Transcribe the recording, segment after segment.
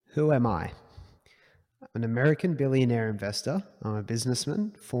Who am I? I'm an American billionaire investor. I'm a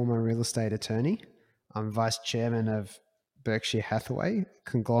businessman, former real estate attorney. I'm vice chairman of Berkshire Hathaway,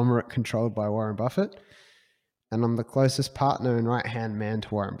 conglomerate controlled by Warren Buffett. And I'm the closest partner and right hand man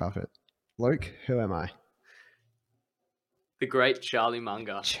to Warren Buffett. Luke, who am I? The great Charlie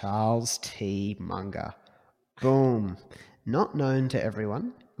Munger. Charles T. Munger. Boom. Not known to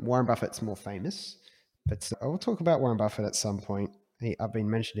everyone. Warren Buffett's more famous, but I will talk about Warren Buffett at some point. I've been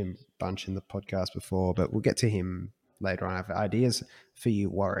mentioned him a bunch in the podcast before, but we'll get to him later on. I have ideas for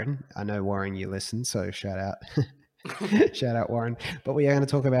you, Warren. I know, Warren, you listen, so shout out. Shout out, Warren. But we are going to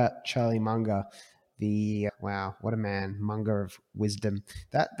talk about Charlie Munger, wow, what a man, Munger of wisdom.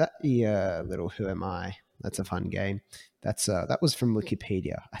 That little who am I? That's a fun game. That was from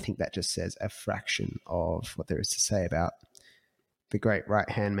Wikipedia. I think that just says a fraction of what there is to say about the great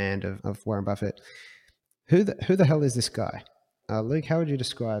right-hand man of Warren Buffett. Who the hell is this guy? Luke, how would you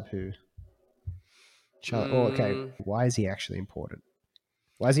describe who? Charlie, okay, why is he actually important?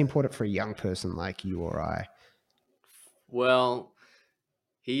 Why is he important for a young person like you or I? Well,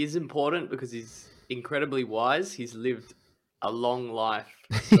 he is important because he's incredibly wise. He's lived a long life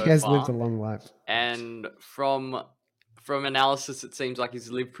He so has far. lived a long life. And from analysis, it seems like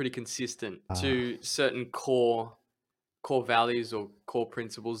he's lived pretty consistent to certain core values or core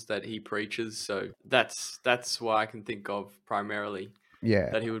principles that he preaches. So that's why I can think of primarily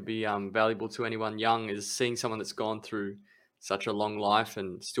that he would be valuable to anyone young, is seeing someone that's gone through such a long life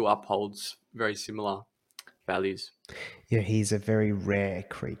and still upholds very similar values. Yeah, he's a very rare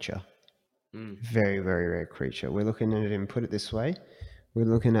creature. Very, very rare creature. We're looking at him, put it this way, we're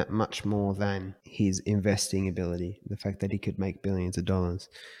looking at much more than his investing ability, the fact that he could make billions of dollars.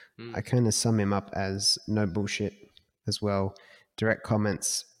 I kind of sum him up as no bullshit as well, direct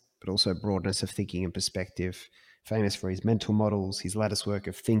comments, but also broadness of thinking and perspective, famous for his mental models, his lattice work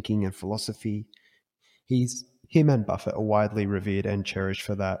of thinking and philosophy. Him and Buffett are widely revered and cherished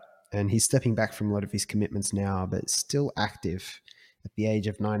for that. And he's stepping back from a lot of his commitments now, but still active at the age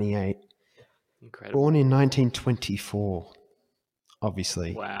of 98. Incredible. Born in 1924,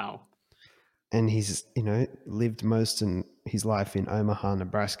 obviously. Wow. And he's, lived most in his life in Omaha,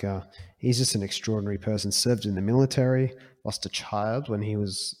 Nebraska. He's just an extraordinary person. Served in the military, lost a child when he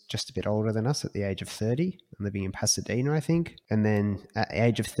was just a bit older than us at the age of 30, living in Pasadena, I think. And then at the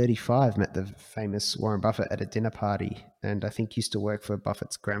age of 35, met the famous Warren Buffett at a dinner party. And I think used to work for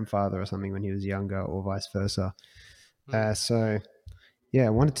Buffett's grandfather or something when he was younger, or vice versa. Yeah, I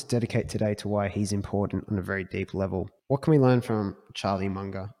wanted to dedicate today to why he's important on a very deep level. What can we learn from Charlie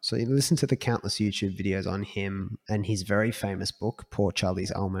Munger? So you listen to the countless YouTube videos on him and his very famous book, Poor Charlie's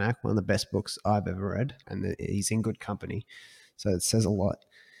Almanac, one of the best books I've ever read, and he's in good company. So it says a lot.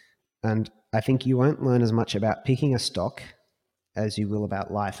 And I think you won't learn as much about picking a stock as you will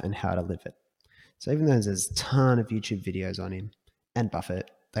about life and how to live it. So even though there's a ton of YouTube videos on him and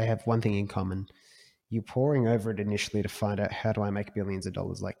Buffett, they have one thing in common. You're poring over it initially to find out, how do I make billions of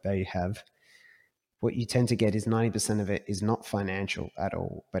dollars like they have? What you tend to get is 90% of it is not financial at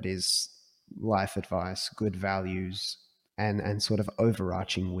all, but is life advice, good values, and sort of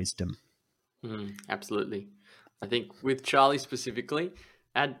overarching wisdom. Absolutely. I think with Charlie specifically,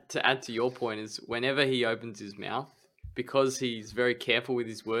 add to your point, is whenever he opens his mouth, because he's very careful with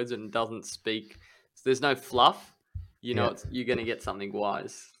his words and doesn't speak, so there's no fluff, you're going to get something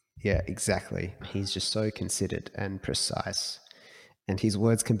wise. Yeah, exactly. He's just so considered and precise. And his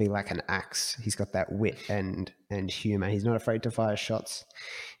words can be like an axe. He's got that wit and humor. He's not afraid to fire shots.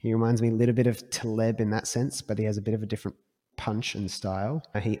 He reminds me a little bit of Taleb in that sense, but he has a bit of a different punch and style.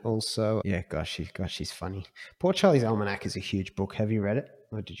 He also, he's funny. Poor Charlie's Almanac is a huge book. Have you read it?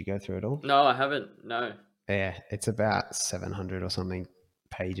 Or did you go through it all? No, I haven't. No. Yeah, it's about 700 or something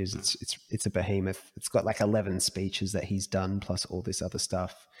pages. It's a behemoth. It's got like 11 speeches that he's done, plus all this other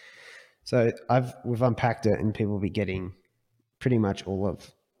stuff. So we've unpacked it, and people will be getting pretty much all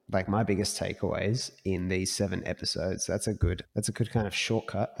of like my biggest takeaways in these 7 episodes. That's a good kind of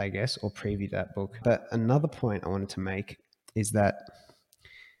shortcut, I guess, or preview that book. But another point I wanted to make is that,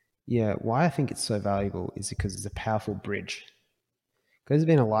 why I think it's so valuable is because it's a powerful bridge. Because he's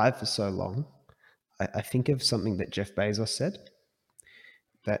been alive for so long, I think of something that Jeff Bezos said.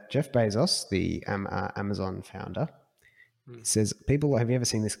 That Jeff Bezos, the Amazon founder, says, have you ever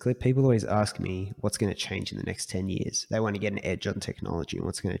seen this clip? People always ask me what's going to change in the next 10 years. They want to get an edge on technology and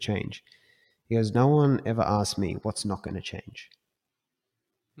what's going to change. He goes, no one ever asked me what's not going to change.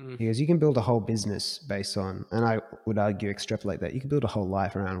 He goes, you can build a whole business based on, and I would argue, extrapolate that, you can build a whole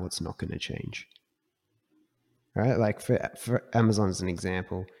life around what's not going to change. Right? Like for Amazon as an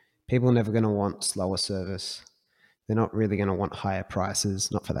example, people are never going to want slower service. They're not really going to want higher prices,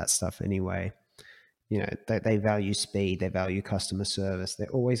 not for that stuff anyway. You know, they value speed, they value customer service. They're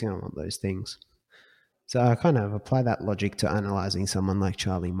always going to want those things. So I kind of apply that logic to analyzing someone like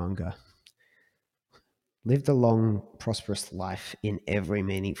Charlie Munger. Lived a long, prosperous life in every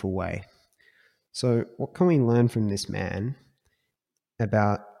meaningful way. So what can we learn from this man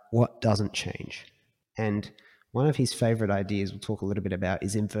about what doesn't change? And one of his favorite ideas we'll talk a little bit about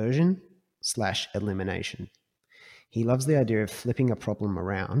is inversion/elimination. He loves the idea of flipping a problem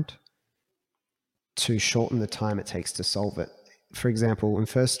around to shorten the time it takes to solve it. For example, when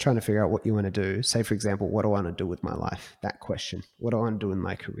first trying to figure out what you want to do, say, for example, what do I want to do with my life? That question. What do I want to do in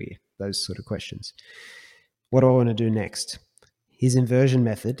my career? Those sort of questions. What do I want to do next? His inversion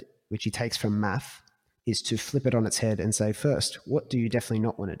method, which he takes from math, is to flip it on its head and say, first, what do you definitely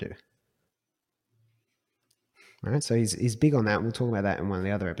not want to do? All right, so he's big on that. We'll talk about that in one of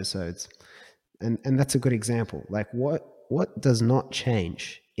the other episodes. And that's a good example. Like what does not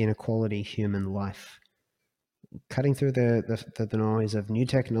change in a quality human life? Cutting through the noise of new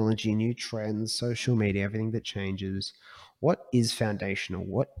technology, new trends, social media, everything that changes. What is foundational?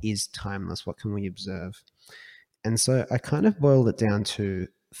 What is timeless? What can we observe? And so I kind of boiled it down to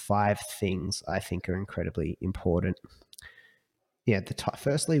 5 things I think are incredibly important. Yeah,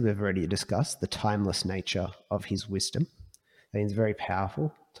 firstly, we've already discussed the timeless nature of his wisdom. I think it's very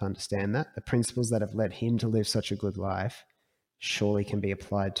powerful to understand that. The principles that have led him to live such a good life surely can be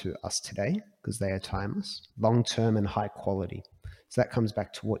applied to us today because they are timeless, long-term and high quality. So that comes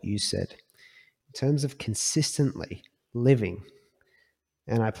back to what you said. In terms of consistently living,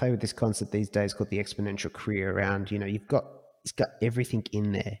 and I play with this concept these days called the exponential career around, it's got everything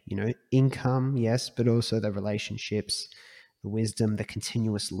in there, income, yes, but also the relationships, the wisdom, the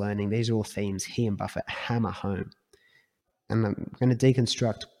continuous learning. These are all themes he and Buffett hammer home. And I'm going to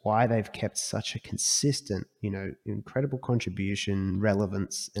deconstruct why they've kept such a consistent, incredible contribution,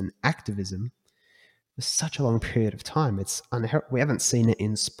 relevance, and activism for such a long period of time. We haven't seen it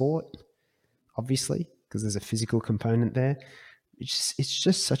in sport, obviously, because there's a physical component there. It's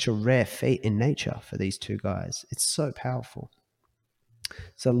just such a rare feat in nature for these two guys. It's so powerful.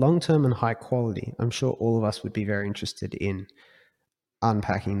 So long-term and high quality, I'm sure all of us would be very interested in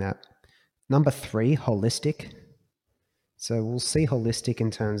unpacking that. Number 3, holistic. So we'll see holistic in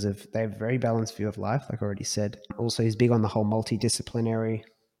terms of they have a very balanced view of life, like I already said. Also, he's big on the whole multidisciplinary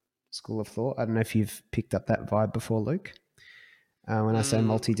school of thought. I don't know if you've picked up that vibe before, Luke. When I say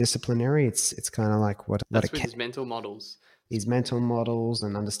multidisciplinary, it's kind of like that's with his mental models. These mental models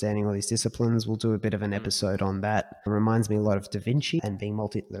and understanding all these disciplines. We'll do a bit of an episode on that. It reminds me a lot of Da Vinci and being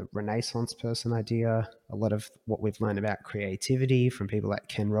the Renaissance person idea. A lot of what we've learned about creativity from people like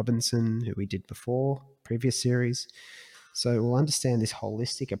Ken Robinson, who we did before, previous series. So we'll understand this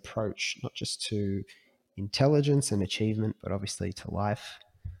holistic approach, not just to intelligence and achievement, but obviously to life.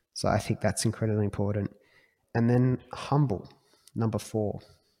 So I think that's incredibly important. And then humble, number 4.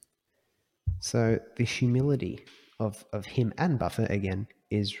 So the humility of him and Buffett, again,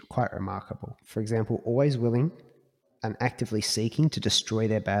 is quite remarkable. For example, always willing and actively seeking to destroy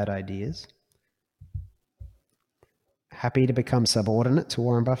their bad ideas. Happy to become subordinate to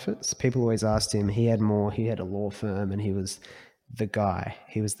Warren Buffett. So people always asked him, he had a law firm and he was the guy.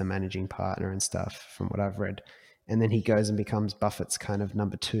 He was the managing partner and stuff from what I've read. And then he goes and becomes Buffett's kind of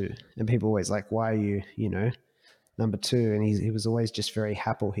number 2. And people always like, why are you, number 2? And he was always just very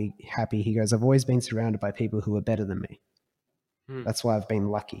happy. He goes, I've always been surrounded by people who are better than me. That's why I've been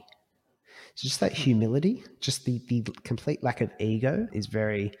lucky. So just that humility, just the complete lack of ego is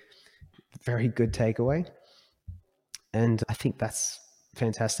very, very good takeaway. And I think that's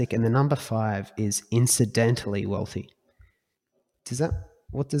fantastic. And the number 5 is incidentally wealthy.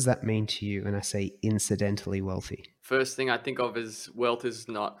 What does that mean to you when I say incidentally wealthy? First thing I think of is wealth is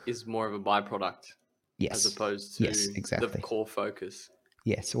more of a byproduct. Yes. As opposed to exactly. the core focus.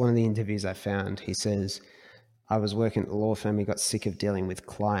 Yeah. So one of the interviews I found, he says, I was working at the law firm. He got sick of dealing with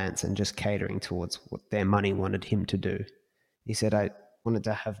clients and just catering towards what their money wanted him to do. He said, I wanted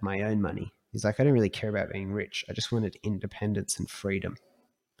to have my own money. He's like, I don't really care about being rich. I just wanted independence and freedom.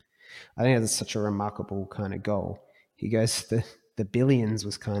 I think that's such a remarkable kind of goal. He goes, the billions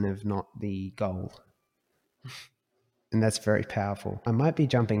was kind of not the goal. And that's very powerful. I might be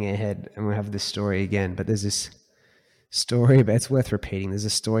jumping ahead and we'll have this story again, but there's this story, but it's worth repeating. There's a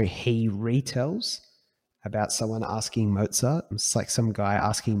story he retells about someone asking Mozart. It's like some guy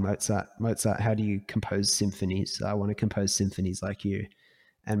asking Mozart, how do you compose symphonies? I want to compose symphonies like you.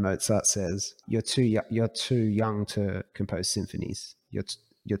 And Mozart says, you're too young to compose symphonies.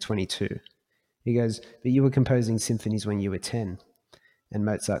 You're 22. He goes, but you were composing symphonies when you were 10. And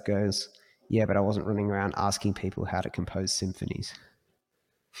Mozart goes, Yeah, but I wasn't running around asking people how to compose symphonies.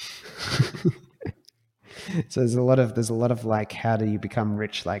 So there's a lot of like, how do you become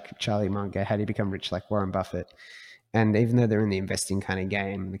rich like Charlie Munger? How do you become rich like Warren Buffett? And even though they're in the investing kind of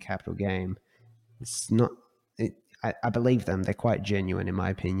game, the capital game, it's not. I believe them. They're quite genuine, in my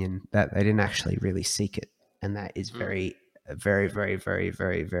opinion, that they didn't actually really seek it, and that is a very, very, very,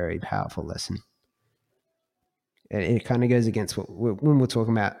 very, very powerful lesson. It kind of goes against when we're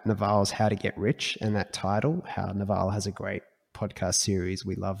talking about Naval's How to Get Rich and that title. How Naval has a great podcast series.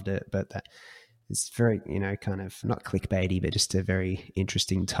 We loved it, but that it's very, kind of not clickbaity, but just a very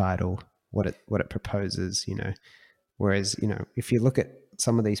interesting title. What it proposes, Whereas, if you look at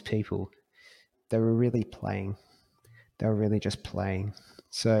some of these people, they were really playing. They were really just playing.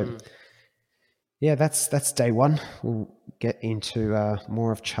 So, yeah, that's day one. We'll get into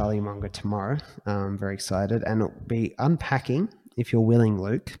more of Charlie Munger tomorrow. I'm very excited. And it'll be unpacking, if you're willing,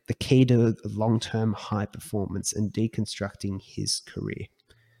 Luke, the key to long-term high performance and deconstructing his career.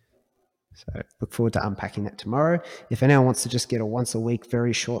 So look forward to unpacking that tomorrow. If anyone wants to just get a once a week,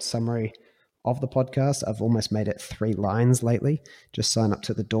 very short summary of the podcast, I've almost made it 3 lines lately. Just sign up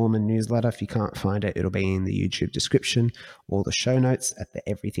to the Dorman newsletter. If you can't find it, it'll be in the YouTube description or the show notes at the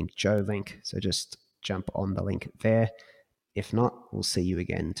Everything Joe link. So just jump on the link there. If not, we'll see you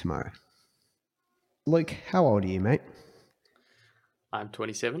again tomorrow. Luke, how old are you, mate? I'm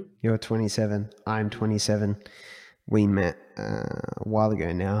 27. You're 27. I'm 27. We met a while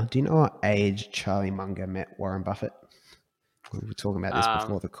ago now. Do you know what age Charlie Munger met Warren Buffett? We were talking about this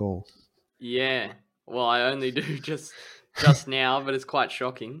before the call. Yeah. Well, I only do just now, but it's quite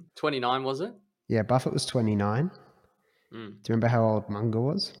shocking. 29, was it? Yeah, Buffett was 29. Do you remember how old Munger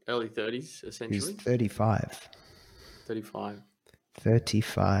was? Early 30s, essentially. He was 35. 35.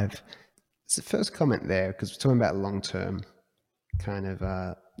 35. It's the first comment there, because we're talking about long-term kind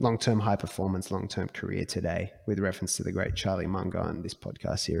of long-term high performance, long-term career today, with reference to the great Charlie Munger on this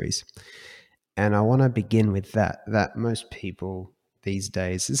podcast series. And I want to begin with that most people these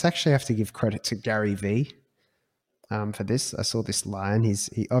days, this actually have to give credit to Gary Vee for this. I saw this line.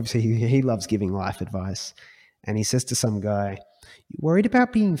 He obviously he loves giving life advice, and he says to some guy, "You worried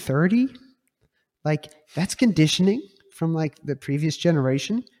about being 30? Like, that's conditioning from like the previous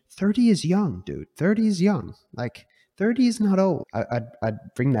generation. 30 is young, dude. 30 is young. Like, 30 is not old." I'd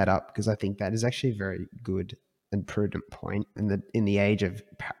bring that up because I think that is actually a very good and prudent point. In the age of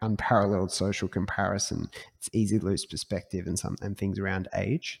unparalleled social comparison, it's easy to lose perspective and things around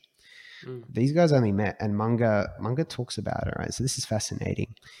age. These guys only met, and Munger talks about it, right? So this is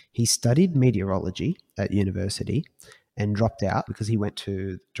fascinating. He studied meteorology at university and dropped out because he went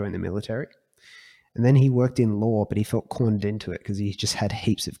to join the military. And then he worked in law, but he felt cornered into it because he just had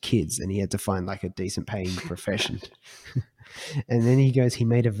heaps of kids and he had to find like a decent paying profession. And then he goes, he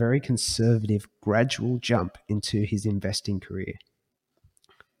made a very conservative, gradual jump into his investing career.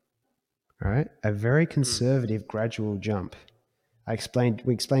 All right. A very conservative, gradual jump. We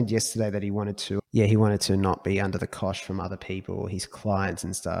explained yesterday that he wanted to not be under the cosh from other people, his clients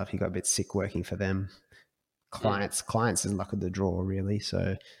and stuff. He got a bit sick working for them. Clients is luck of the draw, really.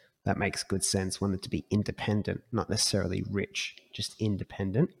 So that makes good sense. Wanted to be independent, not necessarily rich, just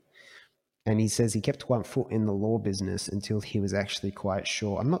independent. And he says he kept one foot in the law business until he was actually quite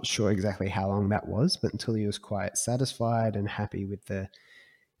sure. I'm not sure exactly how long that was, but until he was quite satisfied and happy with the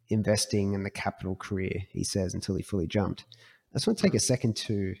investing and the capital career, he says, until he fully jumped. I just want to take a second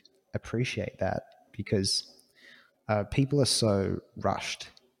to appreciate that, because people are so rushed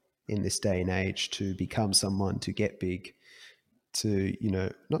in this day and age to become someone, to get big, to,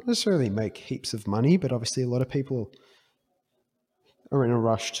 not necessarily make heaps of money, but obviously a lot of people are in a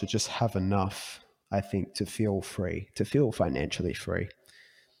rush to just have enough, I think, to feel free, to feel financially free.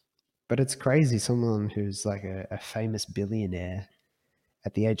 But it's crazy. Someone who's like a famous billionaire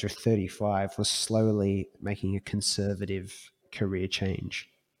at the age of 35 was slowly making a conservative career change.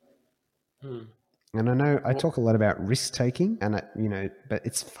 And I know I talk a lot about risk taking, and but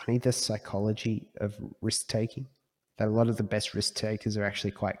it's funny, the psychology of risk taking, that a lot of the best risk takers are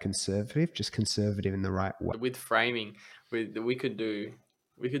actually quite conservative, just conservative in the right way. With framing, we could do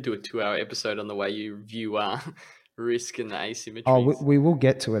a 2-hour episode on the way you view risk and the asymmetries. Oh, we will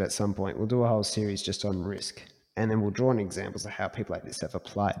get to it at some point. We'll do a whole series just on risk, and then we'll draw on examples of how people like this have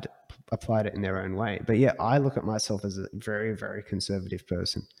applied it in their own way. But yeah, I look at myself as a very, very conservative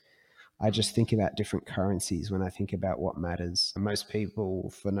person. I just think about different currencies when I think about what matters. Most people,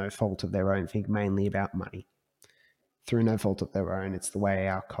 for no fault of their own, think mainly about money. Through no fault of their own, it's the way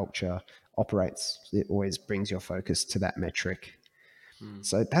our culture operates. It always brings your focus to that metric.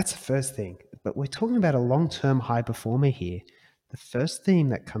 So that's the first thing. But we're talking about a long-term high performer here. the first theme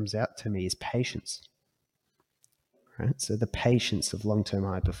that comes out to me is patience, right? So the patience of long-term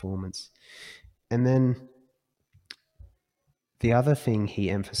high performance. And then the other thing he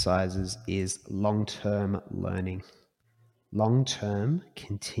emphasizes is long-term learning, long-term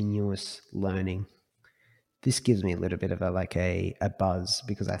continuous learning. This gives me a little bit of a buzz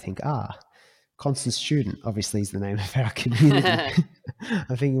because I think, constant student obviously is the name of our community.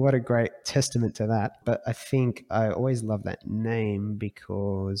 I think what a great testament to that. But I think I always love that name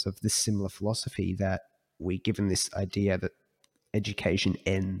because of this similar philosophy that we given this idea that education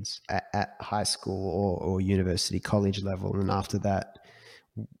ends at high school or university, college level. And after that,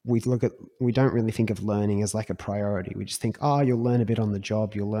 we don't really think of learning as like a priority. We just think, you'll learn a bit on the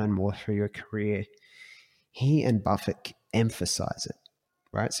job, you'll learn more through your career. He and Buffett emphasize it,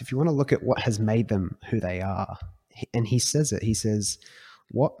 right? So if you want to look at what has made them who they are, and he says it, he says,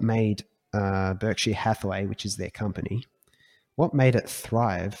 what made Berkshire Hathaway, which is their company, what made it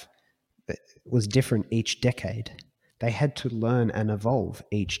thrive was different each decade. They had to learn and evolve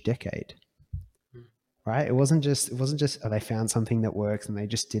each decade, right? It wasn't just they found something that works and they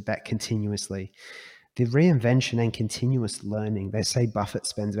just did that continuously. The reinvention and continuous learning, they say Buffett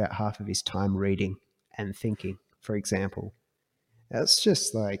spends about half of his time reading and thinking, for example. That's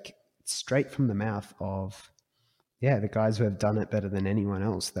just like straight from the mouth of, the guys who have done it better than anyone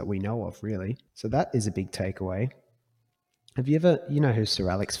else that we know of, really. So that is a big takeaway. Have you ever, you know who Sir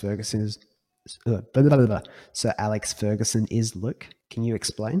Alex Ferguson is? Sir Alex Ferguson is, Luke. Can you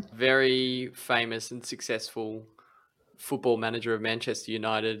explain? Very famous and successful football manager of Manchester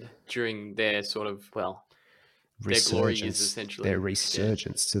United during their sort of, their glory years, essentially. Their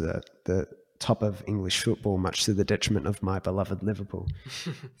resurgence to the top of English football, much to the detriment of my beloved Liverpool.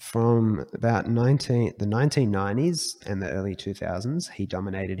 From about the 1990s and the early 2000s, he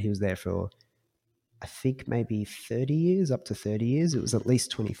dominated. He was there for, I think, maybe 30 years, up to 30 years. It was at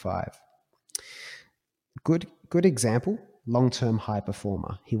least 25. Good example, long-term high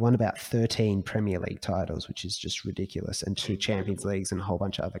performer. He won about 13 Premier League titles, which is just ridiculous, and 2 Champions Leagues and a whole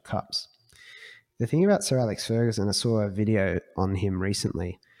bunch of other cups. The thing about Sir Alex Ferguson, I saw a video on him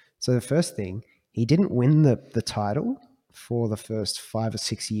recently. So the first thing, he didn't win the title for the first 5 or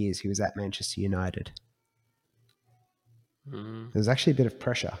 6 years he was at Manchester United. There was actually a bit of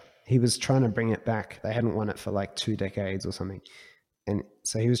pressure. He was trying to bring it back. They hadn't won it for like 2 decades or something. And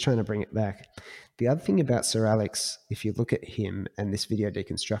so he was trying to bring it back. The other thing about Sir Alex, if you look at him and this video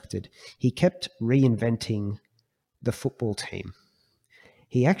deconstructed, he kept reinventing the football team.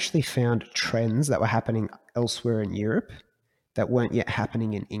 He actually found trends that were happening elsewhere in Europe that weren't yet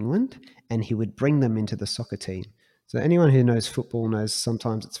happening in England, and he would bring them into the soccer team. So anyone who knows football knows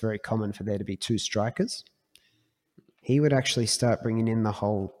sometimes it's very common for there to be 2 strikers. He would actually start bringing in the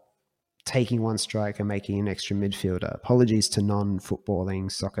whole taking 1 striker, making an extra midfielder. Apologies to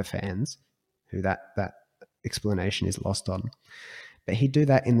non-footballing soccer fans who that explanation is lost on. But he'd do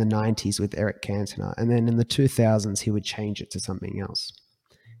that in the 90s with Eric Cantona, and then in the 2000s he would change it to something else.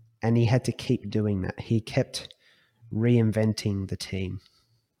 And he had to keep doing that. He kept reinventing the team.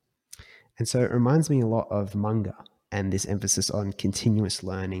 And so it reminds me a lot of Munger and this emphasis on continuous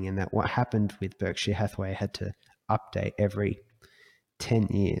learning, and that what happened with Berkshire Hathaway had to update every 10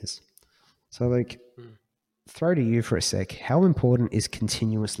 years. So throw to you for a sec. How important is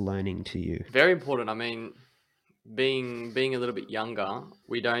continuous learning to you? Very important. I mean, being a little bit younger,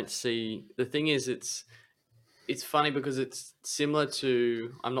 we don't see, the thing is, it's funny because it's similar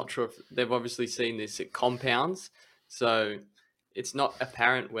to, I'm not sure if they've obviously seen this, it compounds. So it's not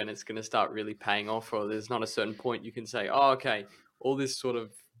apparent when it's going to start really paying off, or there's not a certain point you can say, okay, all this sort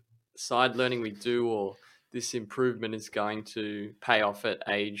of side learning we do, or this improvement is going to pay off at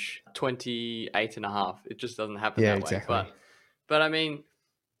age 28 and a half. It just doesn't happen that exactly. way. But I mean,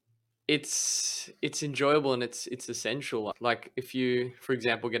 it's enjoyable and it's essential. Like if you, for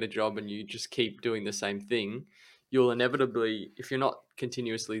example, get a job and you just keep doing the same thing, you'll inevitably, if you're not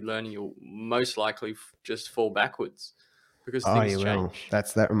continuously learning, you'll most likely just fall backwards because things change.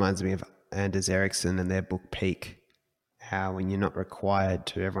 That reminds me of Anders Ericsson and their book Peak. How when you're not required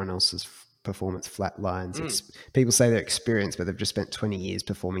to, everyone else's performance flatlines. People say they're experienced, but they've just spent 20 years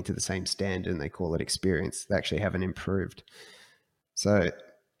performing to the same standard and they call it experience. They actually haven't improved. So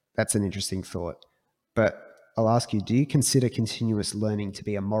that's an interesting thought. But I'll ask you, do you consider continuous learning to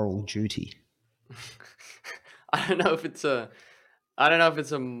be a moral duty? I don't know if it's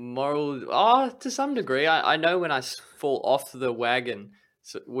a moral, to some degree. I know when I fall off the wagon,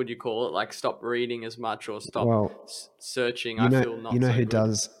 so would you call it, like stop reading as much or stop searching, I feel not so good.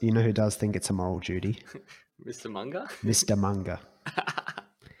 You know who does think it's a moral duty? Mr. Munger? Mr. Munger.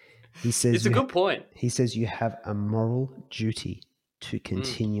 He says It's a good point. he says you have a moral duty to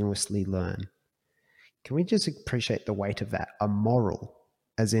continuously learn. Can we just appreciate the weight of that? A moral,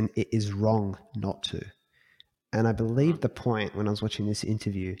 as in it is wrong not to. And I believe the point when I was watching this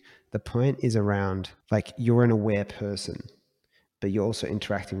interview, the point is around like you're an aware person, but you're also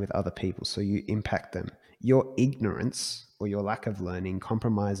interacting with other people. So you impact them. Your ignorance or your lack of learning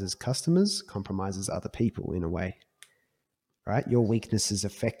compromises customers, compromises other people in a way, right? Your weaknesses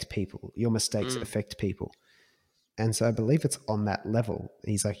affect people. Your mistakes affect people. And so I believe it's on that level.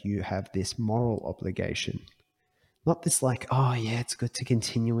 He's like, you have this moral obligation. Not this like, oh yeah, it's good to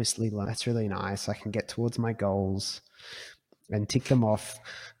continuously learn. That's really nice. I can get towards my goals and tick them off.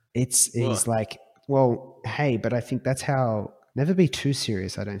 He's like, well, hey, but I think that's how, never be too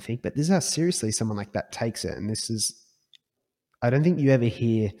serious, I don't think, but this is how seriously someone like that takes it. And this is, I don't think you ever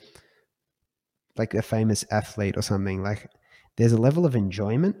hear like a famous athlete or something, like there's a level of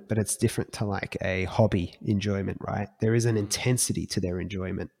enjoyment, but it's different to like a hobby enjoyment, right? There is an intensity to their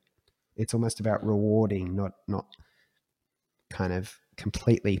enjoyment. It's almost about rewarding, not kind of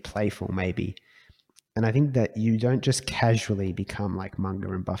completely playful maybe. And I think that you don't just casually become like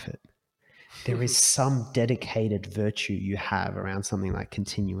Munger and Buffett. There is some dedicated virtue you have around something like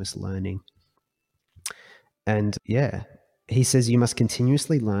continuous learning. And yeah, he says you must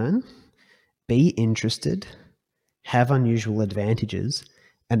continuously learn, be interested, have unusual advantages,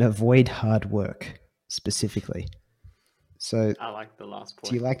 and avoid hard work specifically. So I like the last point.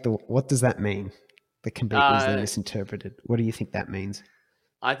 do you like what does that mean? That can be easily misinterpreted. What do you think that means?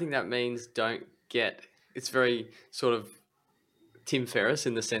 I think that means it's very sort of Tim Ferriss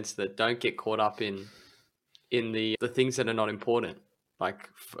in the sense that don't get caught up in the things that are not important. Like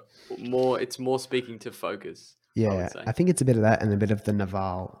it's more speaking to focus. Yeah, I think it's a bit of that and a bit of the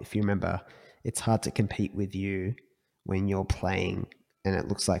Naval. If you remember, it's hard to compete with you when you're playing and it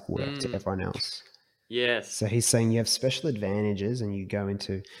looks like work to everyone else. Yes. So he's saying you have special advantages and you go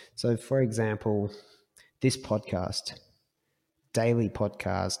into, so for example, this podcast, daily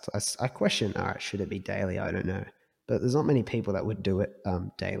podcast, I question, all right, should it be daily? I don't know. But there's not many people that would do it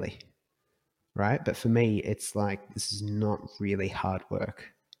daily, right? But for me, it's like, this is not really hard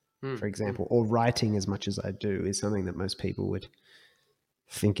work, for example, or writing as much as I do is something that most people would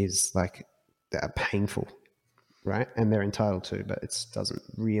think is like painful, right? And they're entitled to, but it doesn't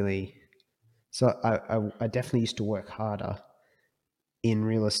really. So I definitely used to work harder in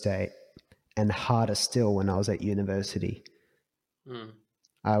real estate and harder still when I was at university.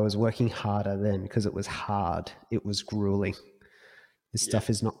 I was working harder then because it was hard. It was grueling. This stuff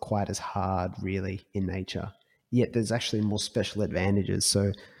is not quite as hard really in nature. Yet there's actually more special advantages.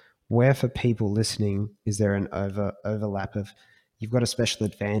 So where for people listening, is there an overlap of you've got a special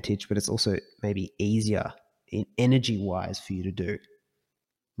advantage, but it's also maybe easier in energy-wise for you to do?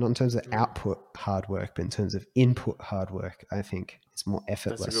 Not in terms of output hard work, but in terms of input hard work, I think it's more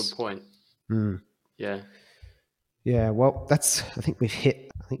effortless. That's a good point. Yeah. Yeah, well, I think we've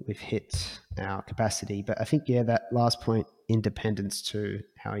hit our capacity, but I think that last point, independence too,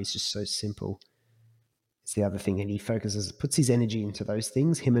 how he's just so simple. It's the other thing, and he puts his energy into those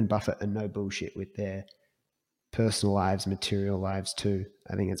things. Him and Buffett are no bullshit with their personal lives, material lives too.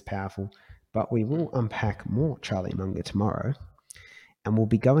 I think it's powerful. But we will unpack more Charlie Munger tomorrow, and we'll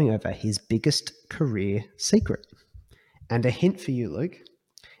be going over his biggest career secret. And a hint for you, Luke,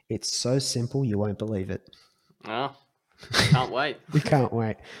 it's so simple you won't believe it. Oh, can't wait. We can't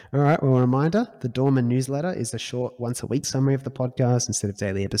wait. All right. Well, a reminder, the Dorman newsletter is a short once-a-week summary of the podcast instead of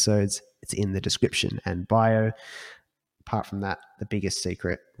daily episodes. It's in the description and bio. Apart from that, the biggest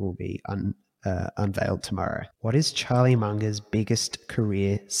secret will be unveiled tomorrow. What is Charlie Munger's biggest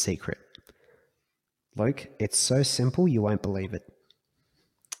career secret? Luke, it's so simple you won't believe it.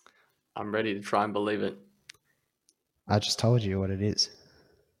 I'm ready to try and believe it. I just told you what it is.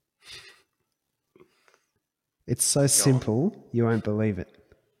 It's so simple, you won't believe it.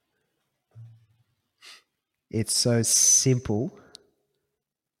 It's so simple.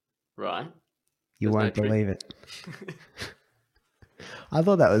 Right. You won't believe it. I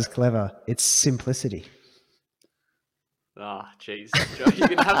thought that was clever. It's simplicity. Ah, oh, jeez. You're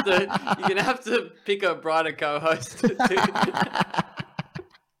gonna have to pick a brighter co-host.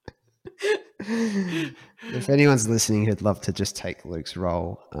 If anyone's listening who'd love to just take Luke's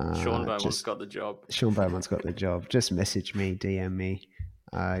role, Sean Beaumont's got the job. Sean Beaumont's got the job. Just message me, DM me.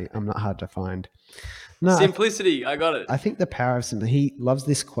 I'm not hard to find. No, simplicity. I got it. I think the power of simplicity. He loves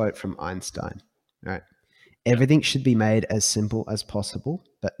this quote from Einstein. Right, everything should be made as simple as possible,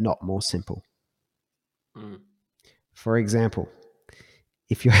 but not more simple. For example,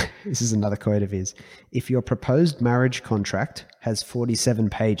 If your this is another quote of his. If your proposed marriage contract has 47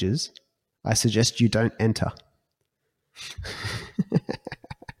 pages, I suggest you don't enter.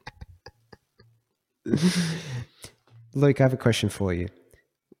 Luke, I have a question for you.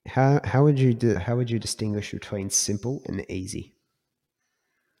 How would you distinguish between simple and easy?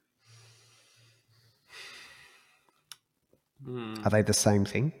 Are they the same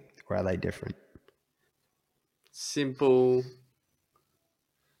thing or are they different? Simple.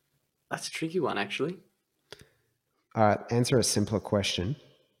 That's a tricky one, actually. All right, answer a simpler question.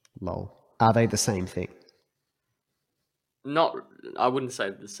 Lol. Are they the same thing? Not, I wouldn't say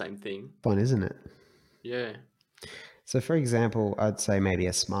the same thing. Fun, isn't it? Yeah. So, for example, I'd say maybe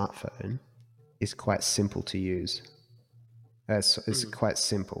a smartphone is quite simple to use. It's quite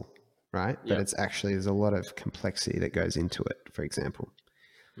simple, right? But Yep. it's actually, there's a lot of complexity that goes into it, for example.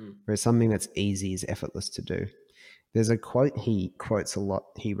 Mm. Whereas something that's easy is effortless to do. There's a quote he quotes a lot,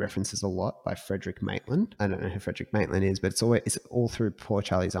 he references a lot by Frederick Maitland. I don't know who Frederick Maitland is, but it's all through Poor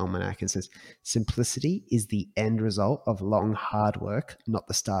Charlie's Almanac. It says, simplicity is the end result of long, hard work, not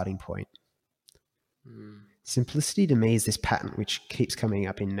the starting point. Simplicity to me is this pattern which keeps coming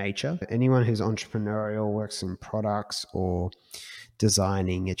up in nature. Anyone who's entrepreneurial, works in products or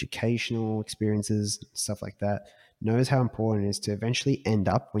designing educational experiences, stuff like that, knows how important it is to eventually end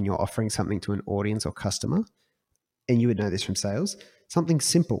up when you're offering something to an audience or customer, and you would know this from sales, something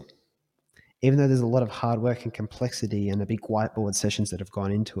simple. Even though there's a lot of hard work and complexity and a big whiteboard sessions that have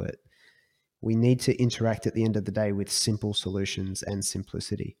gone into it, we need to interact at the end of the day with simple solutions and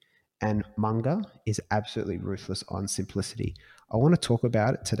simplicity. And Munger is absolutely ruthless on simplicity. I want to talk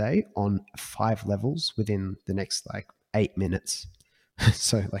about it today on 5 levels within the next 8 minutes.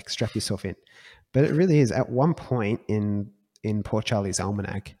 So strap yourself in. But it really is. At one point in Poor Charlie's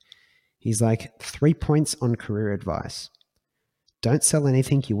Almanac, he's like, 3 points on career advice. Don't sell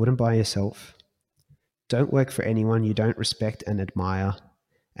anything you wouldn't buy yourself. Don't work for anyone you don't respect and admire.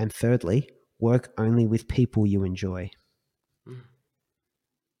 And thirdly, work only with people you enjoy.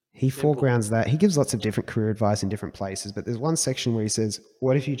 He foregrounds that. He gives lots of different career advice in different places, but there's one section where he says,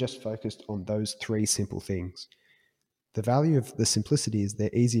 what if you just focused on those 3 simple things? The value of the simplicity is they're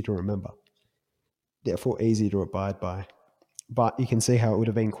easy to remember, therefore easy to abide by. But you can see how it would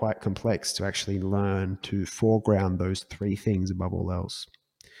have been quite complex to actually learn to foreground those 3 things above all else.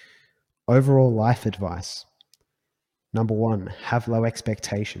 Overall life advice. Number 1, have low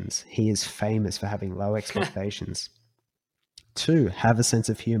expectations. He is famous for having low expectations. 2, have a sense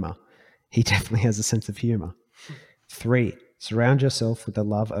of humor. He definitely has a sense of humor. 3, surround yourself with the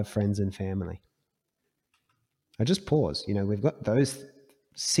love of friends and family. I just pause. We've got those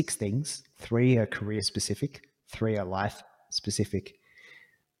 6 things. 3 are career specific. 3 are life specific.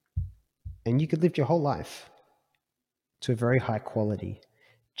 And you could live your whole life to a very high quality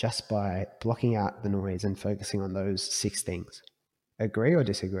just by blocking out the noise and focusing on those 6 things. Agree or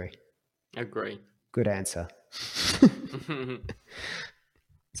disagree? Agree. Good answer.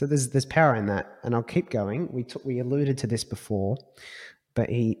 So there's power in that, and I'll keep going. We alluded to this before, but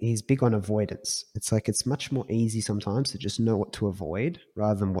he's big on avoidance. It's much more easy sometimes to just know what to avoid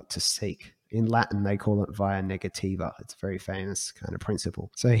rather than what to seek. In Latin, they call it via negativa. It's a very famous kind of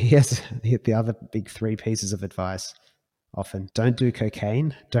principle. So he has the other big 3 pieces of advice often. Don't do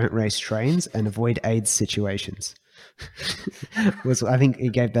cocaine, don't race trains, and avoid AIDS situations. I think he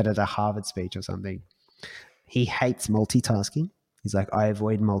gave that at a Harvard speech or something. He hates multitasking. He's like, I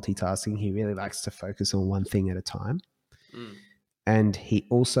avoid multitasking. He really likes to focus on one thing at a time. And he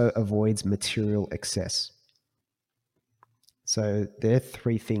also avoids material excess. So there are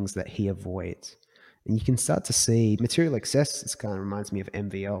 3 things that he avoids. And you can start to see material excess. This kind of reminds me of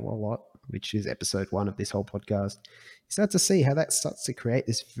MVL a lot, which is episode 1 of this whole podcast. You start to see how that starts to create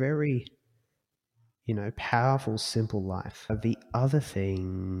this very, powerful, simple life. The other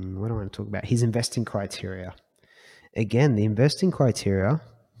thing, what do I want to talk about? His investing criteria. Again, the investing criteria,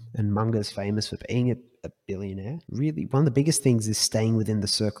 and Munger's famous for being a billionaire. Really, one of the biggest things is staying within the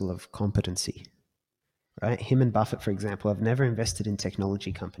circle of competency. Right? Him and Buffett, for example, have never invested in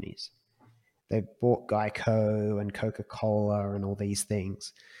technology companies. They've bought Geico and Coca-Cola and all these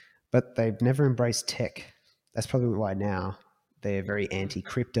things, but they've never embraced tech. That's probably why now they're very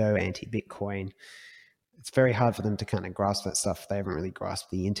anti-crypto, anti-Bitcoin. It's very hard for them to kind of grasp that stuff. They haven't really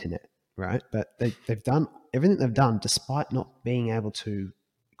grasped the internet, right? But they've done everything they've done despite not being able to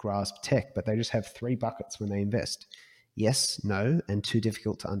grasp tech, but they just have 3 buckets when they invest. Yes, no, and too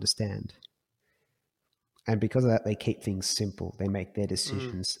difficult to understand. And because of that, they keep things simple. They make their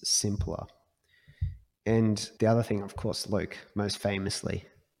decisions simpler. And the other thing, of course, Luke, most famously,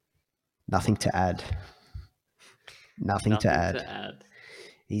 nothing to add. Nothing to add.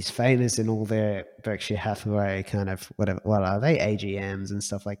 He's famous in all their Berkshire Hathaway kind of whatever. What are they? AGMs and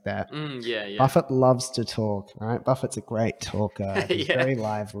stuff like that. Yeah, yeah. Buffett loves to talk, right? Buffett's a great talker. He's Yeah. very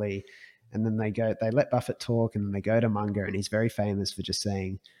lively. And then they let Buffett talk, and then they go to Munger, and he's very famous for just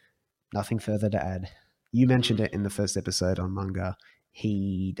saying nothing further to add. You mentioned it in the first episode on Munger.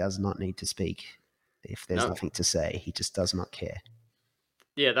 He does not need to speak if there's No. nothing to say. He just does not care.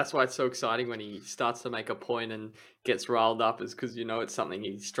 Yeah, that's why it's so exciting when he starts to make a point and gets riled up, is because it's something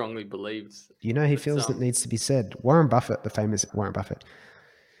he strongly believes. He feels that needs to be said. Warren Buffett, the famous Warren Buffett,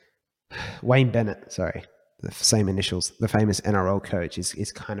 Wayne Bennett, sorry, the same initials, the famous NRL coach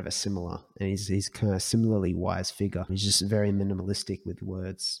is kind of a similar, and he's kind of similarly wise figure. He's just very minimalistic with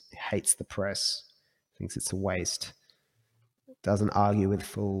words, hates the press, thinks it's a waste, doesn't argue with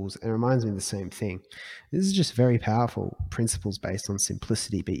fools. It reminds me of the same thing. This is just very powerful principles based on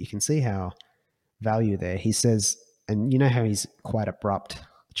simplicity, but you can see how value there. He says, and you know how he's quite abrupt,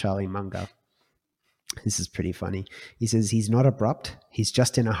 Charlie Munger. This is pretty funny. He says he's not abrupt, he's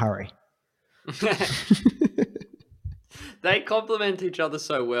just in a hurry. They complement each other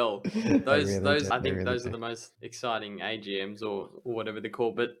so well. Those I think really those do. are the most exciting AGMs or whatever they're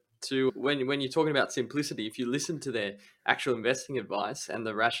called. But when you're talking about simplicity, if you listen to their actual investing advice and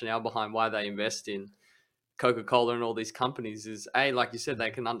the rationale behind why they invest in Coca-Cola and all these companies, is like you said,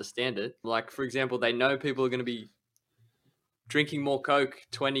 they can understand it. Like, for example, they know people are going to be drinking more Coke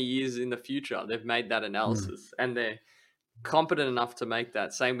 20 years in the future. They've made that analysis and they're competent enough to make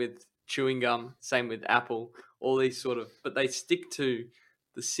that. Same with chewing gum, same with Apple, all these but they stick to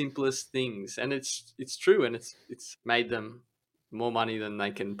the simplest things, and it's true, and it's made them more money than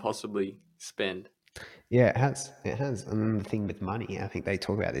they can possibly spend. Yeah, it has. It has. And then the thing with money, I think they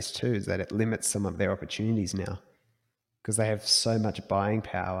talk about this too, is that it limits some of their opportunities now because they have so much buying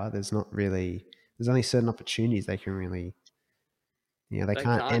power. There's only certain opportunities they can really, they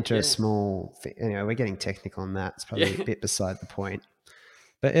can't enter a small thing. Anyway, we're getting technical on that. It's probably a bit beside the point.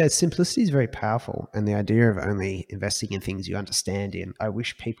 But yeah, simplicity is very powerful. And the idea of only investing in things you understand in, I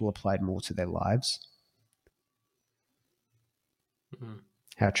wish people applied more to their lives.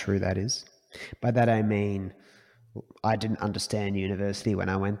 How true that is. By that I mean, I didn't understand university when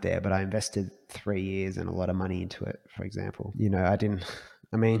I went there, but I invested 3 years and a lot of money into it, for example. In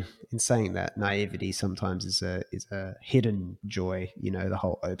saying that, naivety sometimes is a hidden joy, the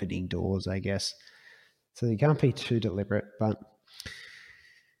whole opening doors, I guess. So you can't be too deliberate, but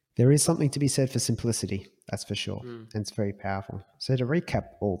there is something to be said for simplicity, that's for sure. And it's very powerful. So to recap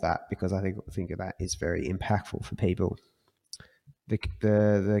all that, because I think that is very impactful for people.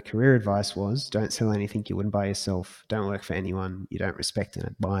 The career advice was, don't sell anything you wouldn't buy yourself. Don't work for anyone you don't respect and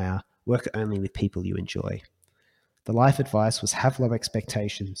admire. Work only with people you enjoy. The life advice was, have low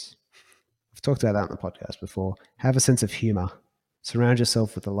expectations. I've talked about that on the podcast before. Have a sense of humor. Surround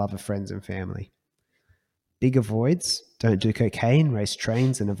yourself with the love of friends and family. Big avoids, don't do cocaine, race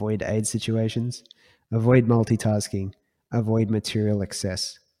trains, and avoid aid situations. Avoid multitasking. Avoid material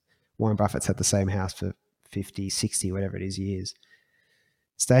excess. Warren Buffett's had the same house for 50, 60, whatever it is, years.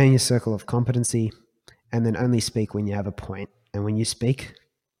 Stay in your circle of competency, and then only speak when you have a point. And when you speak,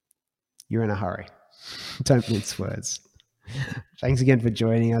 you're in a hurry. Don't mince words. Thanks again for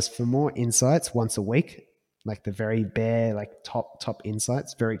joining us. For more insights once a week, like the very bare, top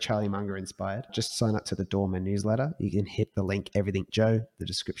insights, very Charlie Munger inspired, just sign up to the Dormer newsletter. You can hit the link, Everything Joe, the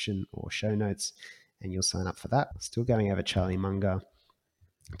description or show notes, and you'll sign up for that. Still going over Charlie Munger,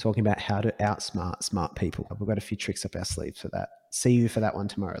 talking about how to outsmart smart people. We've got a few tricks up our sleeves for that. See you for that one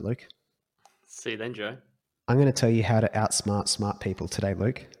tomorrow, Luke. See you then, Joe. I'm going to tell you how to outsmart smart people today,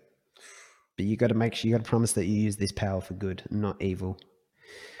 Luke. But you got to promise that you use this power for good, not evil.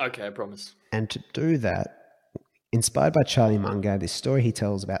 Okay, I promise. And to do that, inspired by Charlie Munger, this story he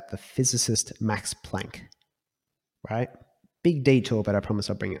tells about the physicist Max Planck, right? Big detour, but I promise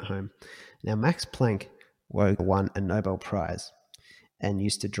I'll bring it home. Now, Max Planck won a Nobel Prize and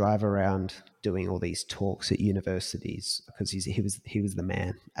used to drive around doing all these talks at universities because he was the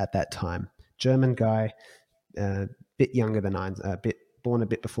man at that time. German guy, bit younger than born a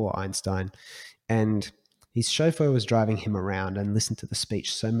bit before Einstein, and his chauffeur was driving him around and listened to the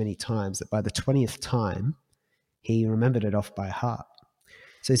speech so many times that by the 20th time, he remembered it off by heart.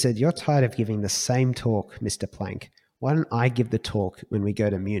 So he said, "You're tired of giving the same talk, Mr. Planck. Why don't I give the talk when we go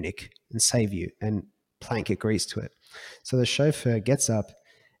to Munich and save you?" And Planck agrees to it. So the chauffeur gets up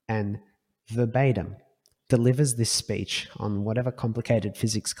and verbatim delivers this speech on whatever complicated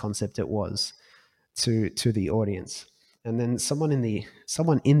physics concept it was to the audience. And then someone in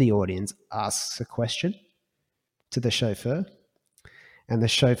the audience asks a question to the chauffeur, and the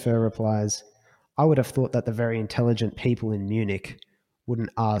chauffeur replies, "I would have thought that the very intelligent people in Munich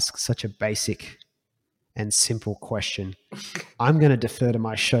wouldn't ask such a basic and simple question. I'm going to defer to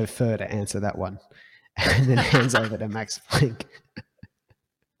my chauffeur to answer that one. And then hands over to Max Planck.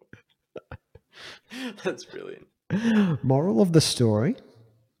 That's brilliant. Moral of the story: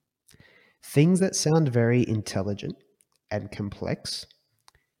 things that sound very intelligent and complex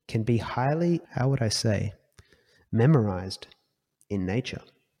can be highly, how would I say, memorized in nature.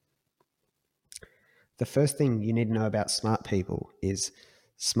 The first thing you need to know about smart people is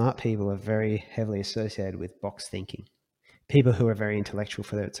smart people are very heavily associated with box thinking. People who are very intellectual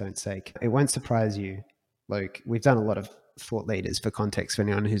for its own sake. It won't surprise you. Like, we've done a lot of thought leaders. For context, for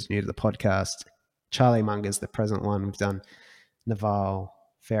anyone who's new to the podcast, Charlie Munger's the present one. We've done Naval,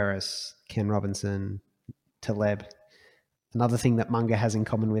 Ferris, Ken Robinson, Taleb. Another thing that Munger has in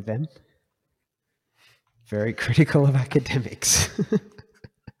common with them: very critical of academics.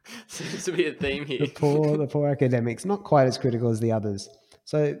 Seems to be a theme here. The poor academics, not quite as critical as the others.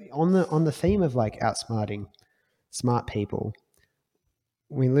 So on the theme of like outsmarting smart people,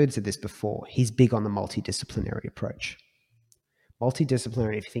 we alluded to this before. He's big on the multidisciplinary approach.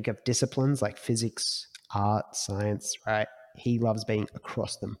 Multidisciplinary, if you think of disciplines like physics, art, science, right? He loves being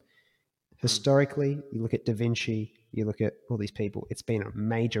across them. Historically, you look at Da Vinci, you look at all these people, it's been a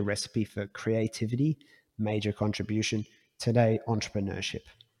major recipe for creativity, major contribution. Today, entrepreneurship,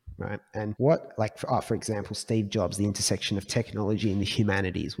 right? And what, like, for example, Steve Jobs, the intersection of technology and the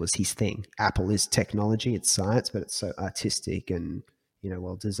humanities was his thing. Apple is technology, it's science, but it's so artistic and,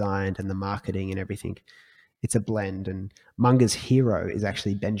 well designed, and the marketing and everything. It's a blend. And Munger's hero is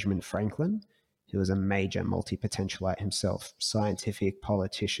actually Benjamin Franklin, who was a major multi-potentialite himself, scientific,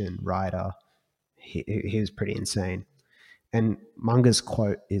 politician, writer. He was pretty insane. And Munger's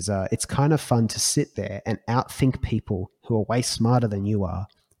quote is, it's kind of fun to sit there and outthink people who are way smarter than you are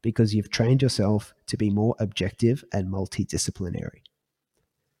because you've trained yourself to be more objective and multidisciplinary.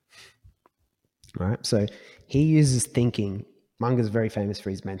 Right? So he uses thinking. Munger's very famous for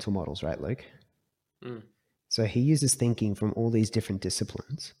his mental models, right, Luke? Mm. So he uses thinking from all these different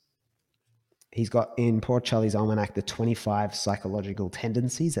disciplines. He's got in Poor Charlie's Almanac the 25 psychological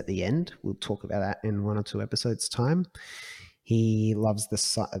tendencies at the end. We'll talk about that in 1 or 2 episodes' time. He loves the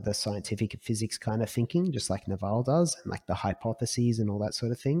scientific physics kind of thinking, just like Naval does, and like the hypotheses and all that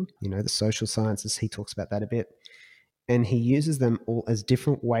sort of thing. The social sciences, he talks about that a bit. And he uses them all as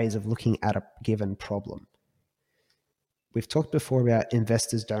different ways of looking at a given problem. We've talked before about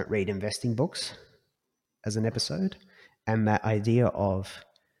investors don't read investing books as an episode, and that idea of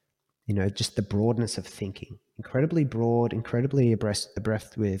just the broadness of thinking, incredibly broad, incredibly abreast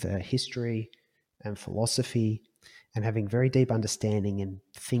with history and philosophy, and having very deep understanding and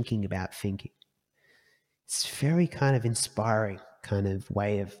thinking about thinking. It's very kind of inspiring kind of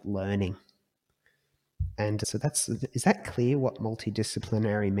way of learning. And so is that clear what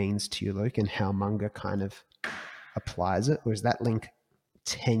multidisciplinary means to you, Luke, and how Munger kind of applies it? Or is that link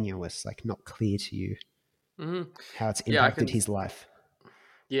tenuous, like not clear to you, how it's impacted his life?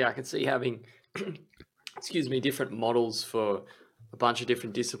 Yeah, I can see having, different models for a bunch of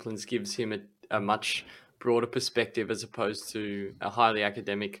different disciplines gives him a much broader perspective as opposed to a highly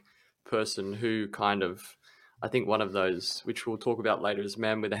academic person who kind of, I think one of those, which we'll talk about later, is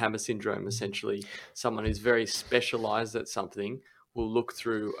man with a hammer syndrome, essentially. Someone who's very specialized at something will look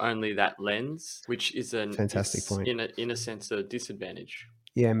through only that lens, which is fantastic point. In a sense, a disadvantage.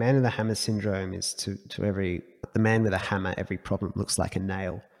 Yeah, man with a hammer syndrome is to the man with a hammer, every problem looks like a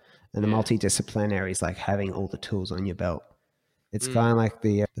nail. And the multidisciplinary is like having all the tools on your belt. It's kind of like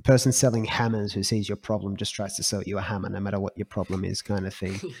the person selling hammers who sees your problem just tries to sell you a hammer no matter what your problem is, kind of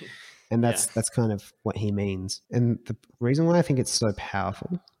thing. And that's kind of what he means. And the reason why I think it's so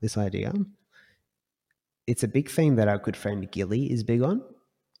powerful, this idea, it's a big theme that our good friend Gilly is big on,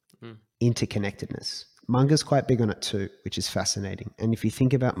 interconnectedness. Munger's quite big on it too, which is fascinating. And if you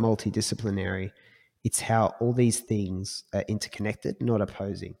think about multidisciplinary, it's how all these things are interconnected, not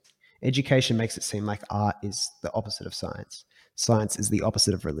opposing. Education makes it seem like art is the opposite of science. Science is the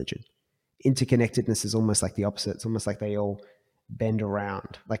opposite of religion. Interconnectedness is almost like the opposite. It's almost like they all bend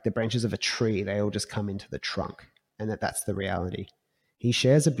around. Like the branches of a tree, they all just come into the trunk, and that's the reality. He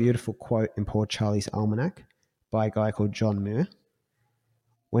shares a beautiful quote in Poor Charlie's Almanac by a guy called John Muir.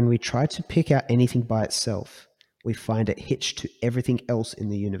 When we try to pick out anything by itself, we find it hitched to everything else in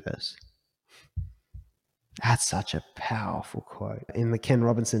the universe. That's such a powerful quote. In the Ken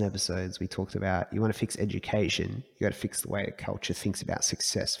Robinson episodes, we talked about you want to fix education, you got to fix the way a culture thinks about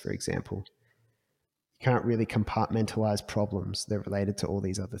success, for example. You can't really compartmentalize problems. They're related to all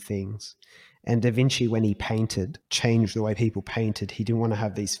these other things. And Da Vinci, when he painted, changed the way people painted. He didn't want to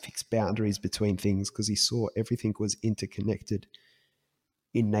have these fixed boundaries between things because he saw everything was interconnected.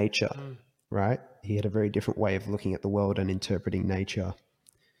 in nature, right? He had a very different way of looking at the world and interpreting nature.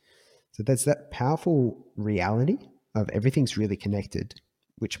 So there's that powerful reality of everything's really connected,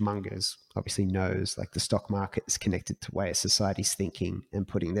 which Munger's obviously knows. Like the stock market is connected to the way a society's thinking and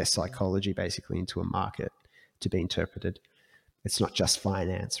putting their psychology basically into a market to be interpreted. It's not just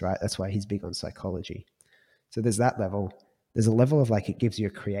finance, right? That's why he's big on psychology. So there's that level. There's a level of like it gives you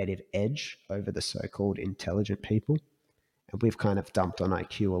a creative edge over the so-called intelligent people. And we've kind of dumped on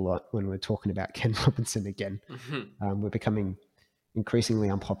IQ a lot when we're talking about Ken Robinson again. We're becoming increasingly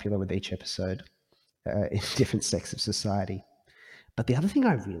unpopular with each episode in different sects of society. But the other thing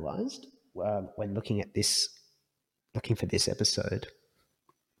I realized when looking for this episode,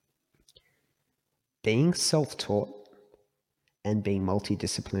 being self-taught and being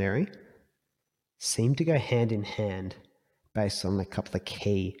multidisciplinary seem to go hand in hand based on a couple of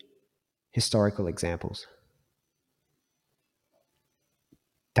key historical examples.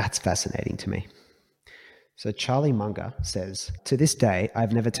 That's fascinating to me. So Charlie Munger says, to this day,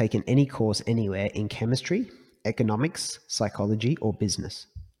 I've never taken any course anywhere in chemistry, economics, psychology, or business.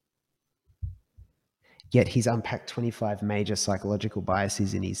 Yet he's unpacked 25 major psychological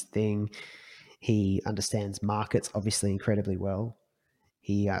biases in his thing. He understands markets obviously incredibly well.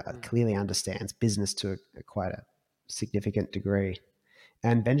 He clearly understands business to quite a significant degree.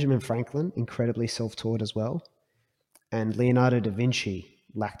 And Benjamin Franklin, incredibly self-taught as well. And Leonardo da Vinci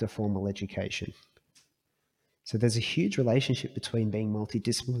lacked a formal education. So there's a huge relationship between being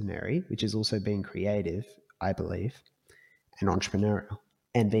multidisciplinary, which is also being creative, I believe, and entrepreneurial,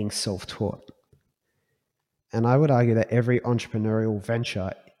 and being self-taught. And I would argue that every entrepreneurial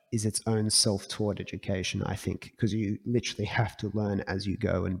venture is its own self-taught education, I think, because you literally have to learn as you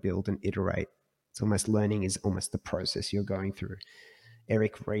go and build and iterate. It's almost learning is almost the process you're going through.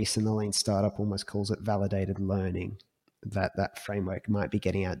 Eric Ries in the Lean Startup almost calls it validated learning. That framework might be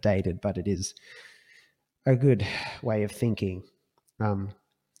getting outdated, but it is a good way of thinking.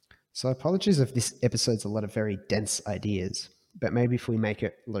 So apologies if this episode's a lot of very dense ideas, but maybe if we make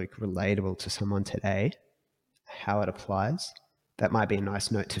it look relatable to someone today, how it applies, that might be a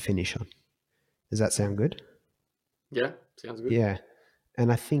nice note to finish on. Does that sound good? Yeah, sounds good. Yeah.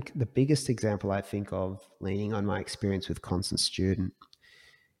 And I think the biggest example I think of, leaning on my experience with Constant Student,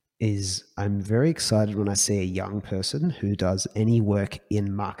 is I'm very excited when I see a young person who does any work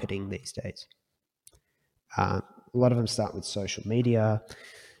in marketing these days. A lot of them start with social media,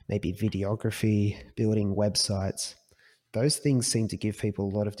 maybe videography, building websites. Those things seem to give people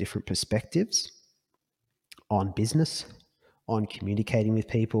a lot of different perspectives on business, on communicating with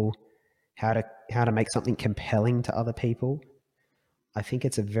people, how to make something compelling to other people. I think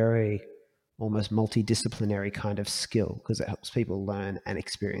it's a very almost multidisciplinary kind of skill because it helps people learn and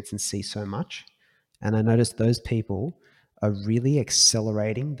experience and see so much. And I noticed those people are really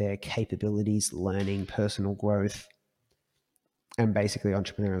accelerating their capabilities, learning, personal growth, and basically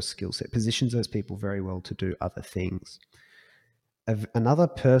entrepreneurial skill set. Positions those people very well to do other things. Another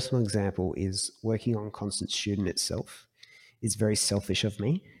personal example is working on Constant Student itself is very selfish of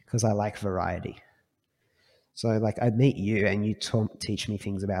me because I like variety. So like I'd meet you and you teach me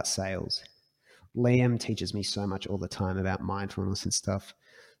things about sales. Liam teaches me so much all the time about mindfulness and stuff.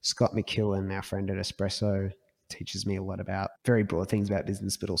 Scott McEwen, our friend at Espresso, teaches me a lot about very broad things about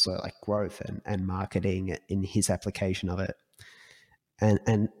business, but also like growth and marketing in his application of it.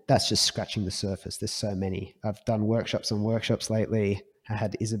 And that's just scratching the surface. There's so many. I've done workshops on workshops lately. I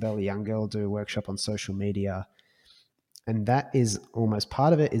had Isabel Young Girl do a workshop on social media. And that is almost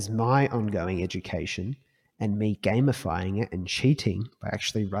part of it is my ongoing education and me gamifying it and cheating by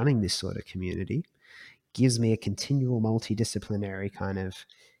actually running this sort of community gives me a continual multidisciplinary kind of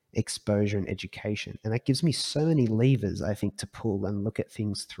exposure and education. And that gives me so many levers, I think, to pull and look at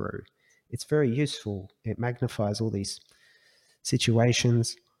things through. It's very useful. It magnifies all these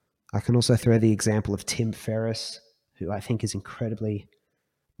situations. I can also throw the example of Tim Ferriss, who I think is incredibly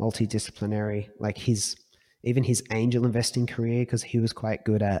multidisciplinary. Like even his angel investing career, because he was quite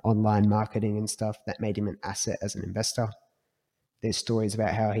good at online marketing and stuff, that made him an asset as an investor. There's stories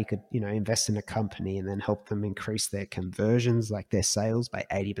about how he could, invest in a company and then help them increase their conversions, like their sales by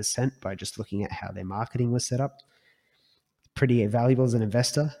 80% by just looking at how their marketing was set up. Pretty valuable as an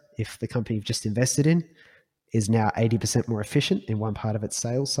investor if the company you've just invested in is now 80% more efficient in one part of its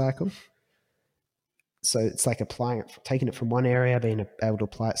sales cycle. So it's like taking it from one area, being able to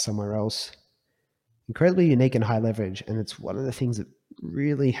apply it somewhere else. Incredibly unique and high leverage. And it's one of the things that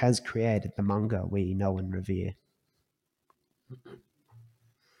really has created the Munger we know and revere.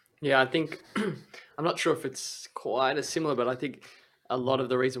 Yeah, I think, I'm not sure if it's quite as similar, but I think a lot of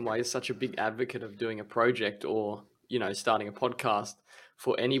the reason why he's such a big advocate of doing a project or, starting a podcast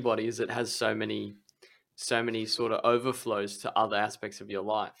for anybody is it has so many sort of overflows to other aspects of your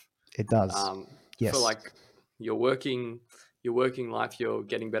life. It does. For Yes. like your working life, you're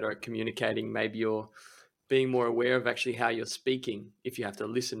getting better at communicating. Maybe you're being more aware of actually how you're speaking if you have to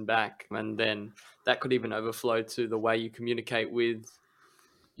listen back, and then that could even overflow to the way you communicate with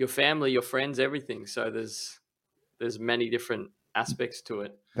your family, your friends, everything. So there's many different aspects to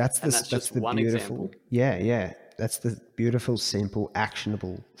it, and that's That's just the one beautiful. example. Yeah. That's the beautiful, simple,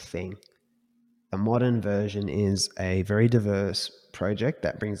 actionable thing. A modern version is a very diverse project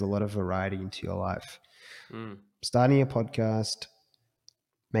that brings a lot of variety into your life. Starting a podcast,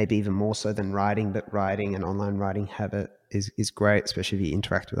 maybe even more so than writing, but writing an online writing habit is great, especially if you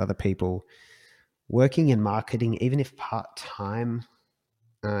interact with other people. Working in marketing, even if part-time,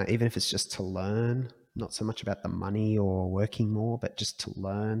 even if it's just to learn, not so much about the money or working more, but just to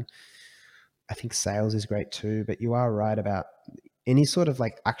learn. I think sales is great too, but you are right about any sort of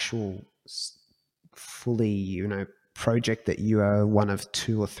like actual fully, project that you are one of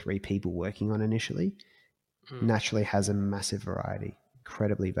 2 or 3 people working on initially naturally has a massive variety,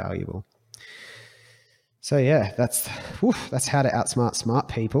 incredibly valuable. So yeah, that's how to outsmart smart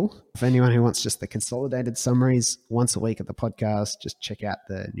people. For anyone who wants just the consolidated summaries once a week of the podcast, just check out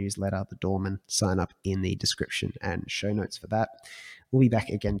the newsletter, The Doorman. Sign up in the description and show notes for that. We'll be back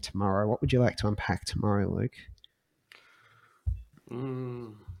again tomorrow. What would you like to unpack tomorrow, Luke?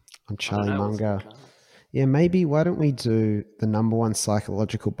 On Charlie Munger. Yeah, maybe why don't we do the number one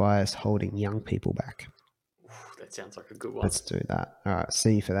psychological bias holding young people back? That sounds like a good one. Let's do that. All right,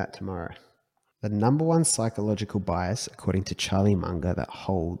 see you for that tomorrow. The number one psychological bias, according to Charlie Munger, that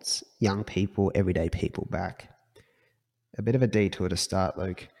holds young people, everyday people back. A bit of a detour to start,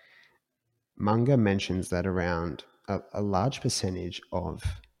 Luke. Munger mentions that around a large percentage of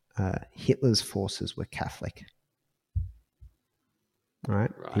Hitler's forces were Catholic.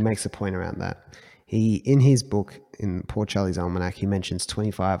 Right? He makes a point around that. In his book, in Poor Charlie's Almanac, he mentions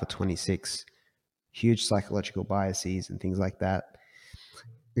 25 or 26 huge psychological biases and things like that.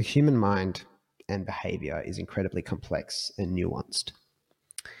 The human mind and behavior is incredibly complex and nuanced.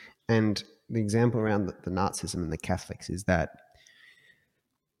 And the example around the Nazism and the Catholics is that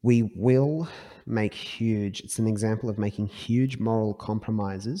we will it's an example of making huge moral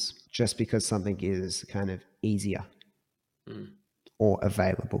compromises just because something is kind of easier or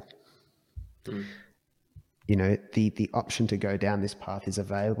available. The option to go down this path is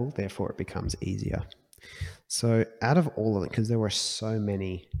available, therefore it becomes easier. So out of all of it, because there were so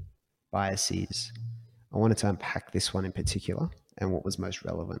many biases, I wanted to unpack this one in particular and what was most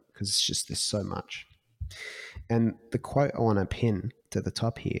relevant, because it's just there's so much. And the quote I want to pin to the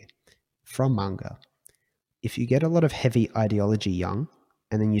top here from Munger: if you get a lot of heavy ideology young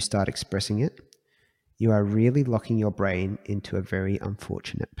and then you start expressing it, you are really locking your brain into a very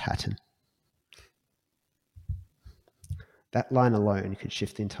unfortunate pattern. That line alone could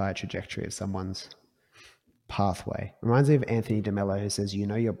shift the entire trajectory of someone's pathway. Reminds me of Anthony DeMello, who says,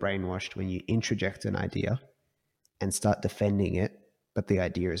 you're brainwashed when you introject an idea and start defending it, but the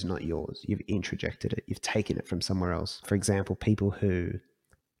idea is not yours. You've introjected it. You've taken it from somewhere else. For example, people who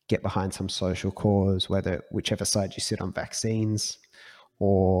get behind some social cause, whichever side you sit on, vaccines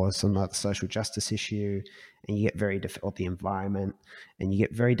or some other social justice issue, and you get or the environment, and you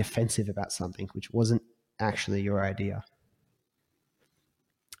get very defensive about something which wasn't actually your idea.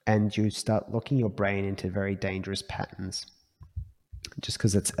 And you start locking your brain into very dangerous patterns just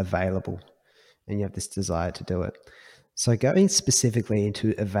because it's available and you have this desire to do it. So going specifically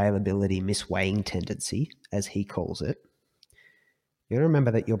into availability misweighing tendency, as he calls it, you gotta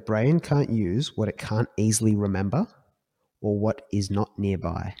remember that your brain can't use what it can't easily remember or what is not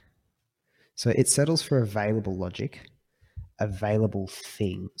nearby. So it settles for available logic, available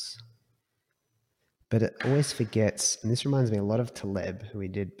things. But it always forgets, and this reminds me a lot of Taleb, who we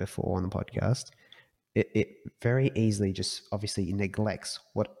did before on the podcast. It very easily just obviously neglects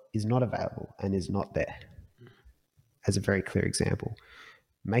what is not available and is not there, as a very clear example.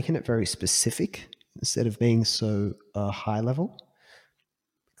 Making it very specific instead of being so high level.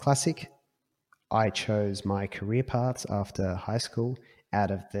 Classic, I chose my career paths after high school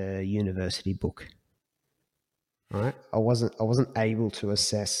out of the university book. Right? I wasn't able to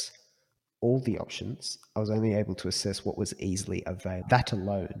assess all the options. I was only able to assess what was easily available. That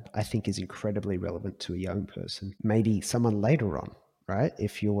alone, I think, is incredibly relevant to a young person. Maybe someone later on, right?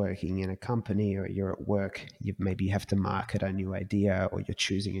 If you're working in a company or you're at work, maybe you have to market a new idea or you're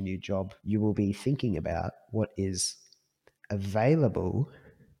choosing a new job. You will be thinking about what is available.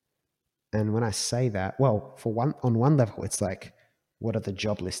 And when I say that, well, on one level, it's like, what are the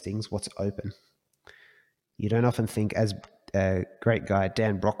job listings? What's open? You don't often think, as a great guy,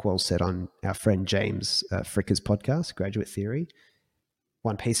 Dan Brockwell, said on our friend James Fricker's podcast, Graduate Theory,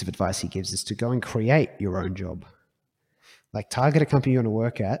 one piece of advice he gives is to go and create your own job. Like, target a company you want to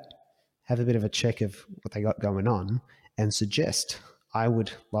work at, have a bit of a check of what they got going on, and suggest, I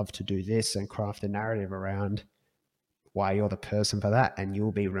would love to do this, and craft a narrative around why you're the person for that, and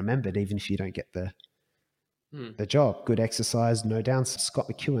you'll be remembered even if you don't get the job. Good exercise, no downs. Scott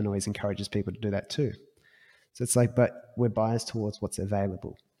McEwen always encourages people to do that too. So it's like, but we're biased towards what's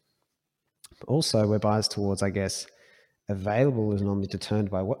available. But also we're biased towards, I guess, available is normally determined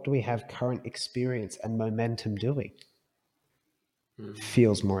by what do we have current experience and momentum doing.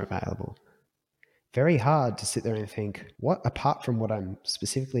 Feels more available. Very hard to sit there and think, what, apart from what I'm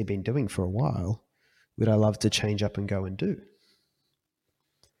specifically been doing for a while, would I love to change up and go and do?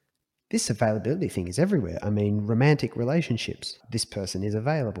 This availability thing is everywhere. I mean, romantic relationships. This person is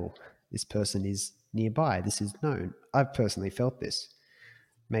available. This person is nearby. This is known. I've personally felt this.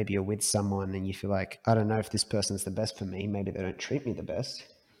 Maybe you're with someone and you feel like, I don't know if this person's the best for me. Maybe they don't treat me the best,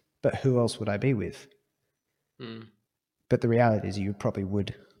 but who else would I be with? But the reality is you probably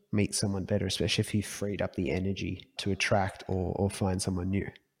would meet someone better, especially if you freed up the energy to attract or find someone new.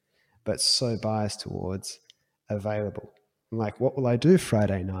 But so biased towards available. Like, what will I do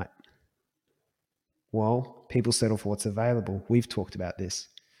Friday night? Well, people settle for what's available. We've talked about this.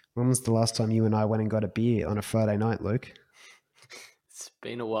 When was the last time you and I went and got a beer on a Friday night, Luke? It's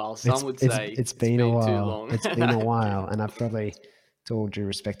been a while. Some would say it's been a while. Too long. It's been a while. And I've probably, to all due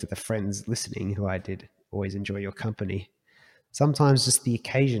respect to the friends listening, who I did always enjoy your company, sometimes just the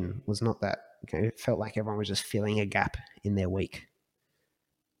occasion was not that. Okay, it felt like everyone was just filling a gap in their week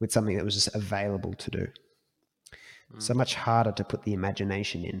with something that was just available to do. So much harder to put the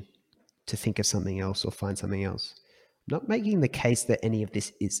imagination in, to think of something else or find something else. I'm not making the case that any of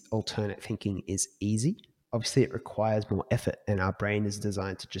this is alternate thinking is easy. Obviously, it requires more effort, and our brain is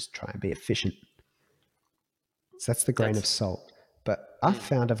designed to just try and be efficient. So that's the grain of salt. But I've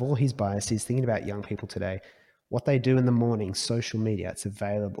found of all his biases, thinking about young people today, what they do in the morning, social media, it's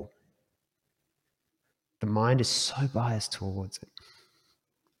available. The mind is so biased towards it.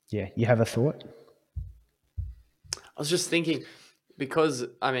 Yeah, you have a thought? I was just thinking, because,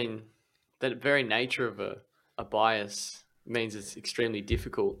 I mean, the very nature of a bias means it's extremely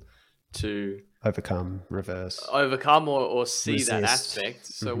difficult to overcome, reverse, or see resist. that aspect.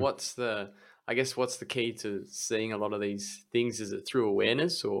 So what's the key to seeing a lot of these things? Is it through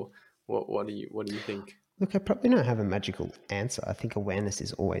awareness, or what do you think? Look, I probably don't have a magical answer. I think awareness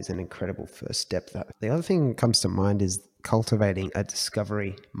is always an incredible first step, though. The other thing that comes to mind is cultivating a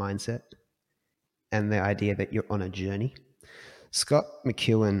discovery mindset and the idea that you're on a journey. Scott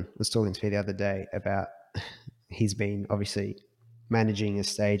McEwen was talking to me the other day about he's been obviously managing a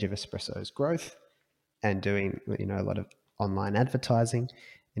stage of Espresso's growth and doing, a lot of online advertising.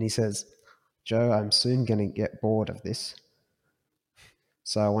 And he says, Joe, I'm soon going to get bored of this.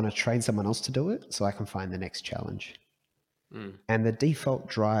 So I want to train someone else to do it so I can find the next challenge. And the default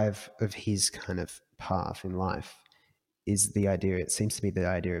drive of his kind of path in life is the idea, it seems to be the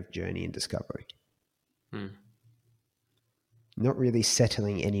idea of journey and discovery. Not really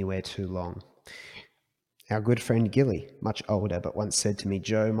settling anywhere too long. Our good friend Gilly, much older, but once said to me,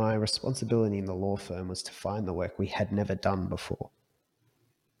 Joe, my responsibility in the law firm was to find the work we had never done before.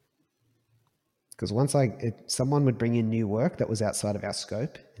 Because once someone would bring in new work that was outside of our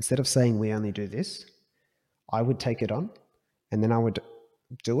scope, instead of saying we only do this, I would take it on and then I would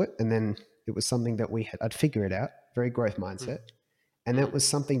do it. And then it was something that I'd figure it out, very growth mindset. And that was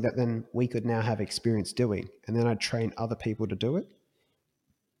something that then we could now have experience doing. And then I'd train other people to do it.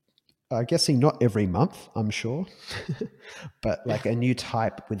 Guessing not every month, I'm sure, but like a new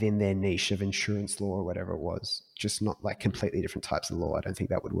type within their niche of insurance law or whatever it was, just not like completely different types of law. I don't think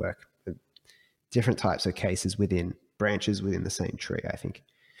that would work. Different types of cases within branches within the same tree, I think.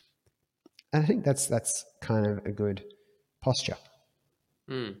 And I think that's kind of a good posture.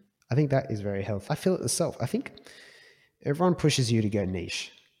 I think that is very healthy. I feel it myself. I think everyone pushes you to go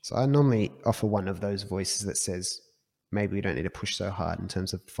niche. So I normally offer one of those voices that says, maybe we don't need to push so hard in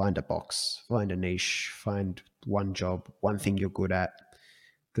terms of find a box, find a niche, find one job, one thing you're good at,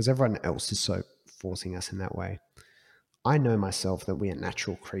 because everyone else is so forcing us in that way. I know myself that we are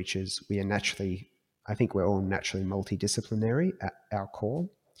natural creatures. I think we're all naturally multidisciplinary at our core,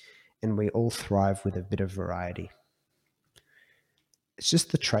 and we all thrive with a bit of variety. It's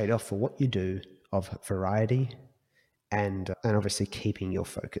just the trade-off for what you do of variety and obviously keeping your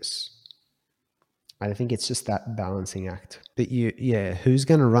focus. I think it's just that balancing act. But who's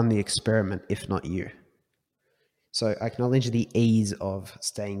going to run the experiment if not you? So acknowledge the ease of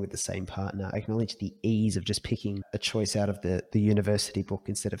staying with the same partner. Acknowledge the ease of just picking a choice out of the university book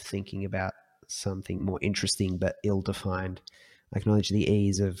instead of thinking about something more interesting but ill-defined. Acknowledge the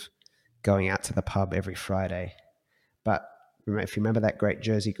ease of going out to the pub every Friday. But if you remember that great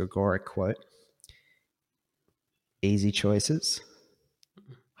Jerzy Gregorek quote, easy choices,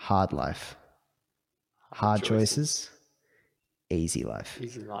 hard life. Hard choices, easy life.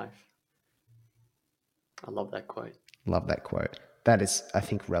 Easy life. I love that quote. Love that quote. That is, I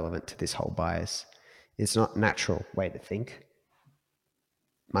think, relevant to this whole bias. It's not a natural way to think.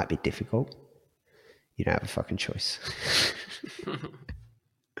 Might be difficult. You don't have a fucking choice.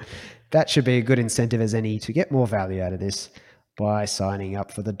 That should be a good incentive as any to get more value out of this by signing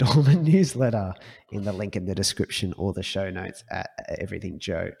up for the Dorman newsletter in the link in the description or the show notes at Everything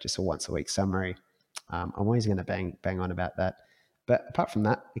Joe, just a once a week summary. I'm always going to bang on about that. But apart from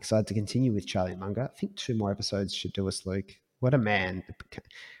that, excited to continue with Charlie Munger. I think 2 more episodes should do us, Luke. What a man.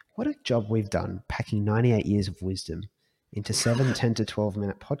 What a job we've done packing 98 years of wisdom into 7, 10 to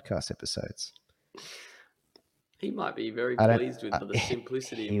 12-minute podcast episodes. He might be very pleased with the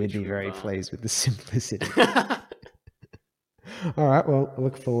simplicity. He would be very pleased with the simplicity. All right, well, I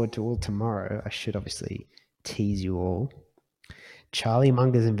look forward to all tomorrow. I should obviously tease you all. Charlie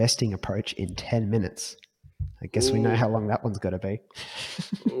Munger's investing approach in 10 minutes. I guess we know how long that one's got to be.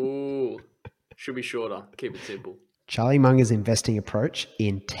 Ooh, should be shorter. Keep it simple. Charlie Munger's investing approach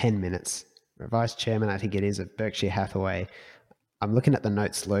in 10 minutes. Vice Chairman, I think it is, of Berkshire Hathaway. I'm looking at the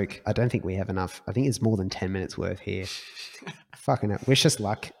notes, Luke. I don't think we have enough. I think it's more than 10 minutes worth here. Fucking it. Wish us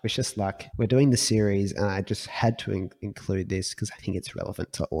luck. Wish us luck. We're doing the series, and I just had to include this because I think it's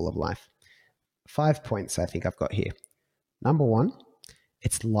relevant to all of life. 5 points I think I've got here. Number 1,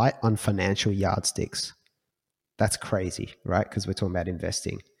 it's light on financial yardsticks. That's crazy, right? Because we're talking about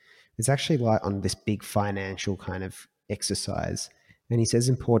investing. It's actually light on this big financial kind of exercise. And he says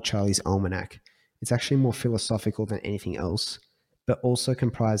in Poor Charlie's Almanac, it's actually more philosophical than anything else, but also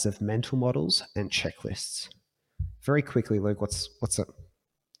comprised of mental models and checklists. Very quickly, Luke, what's a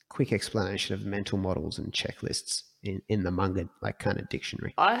quick explanation of mental models and checklists in the Munger kind of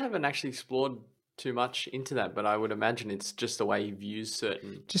dictionary? I haven't actually explored too much into that, but I would imagine it's just the way he views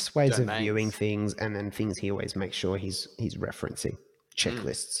certain just ways domains. Of viewing things, and then things he always makes sure he's referencing.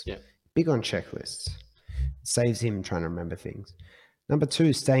 Checklists. Yeah. Big on checklists. Saves him trying to remember things. Number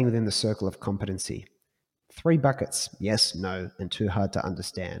 2, staying within the circle of competency. 3 buckets, yes, no, and too hard to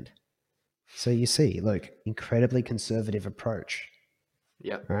understand. So you see, look, incredibly conservative approach.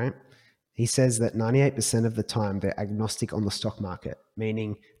 Yeah. Right? He says that 98% of the time they're agnostic on the stock market,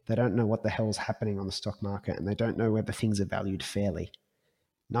 meaning they don't know what the hell's happening on the stock market and they don't know whether things are valued fairly.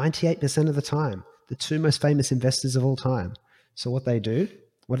 98% of the time, the 2 most famous investors of all time. So what do?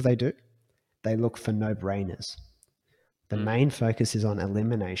 They look for no-brainers. The main focus is on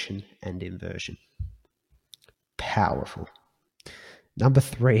elimination and inversion. Powerful. Number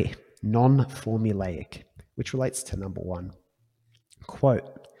 3, non-formulaic, which relates to number 1.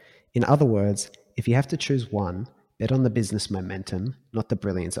 Quote, in other words, if you have to choose one, bet on the business momentum, not the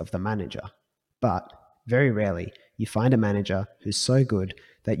brilliance of the manager. But very rarely, you find a manager who's so good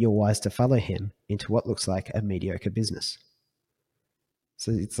that you're wise to follow him into what looks like a mediocre business.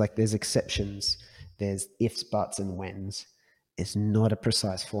 So it's like there's exceptions, there's ifs, buts, and whens. It's not a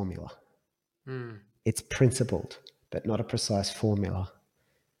precise formula. It's principled, but not a precise formula.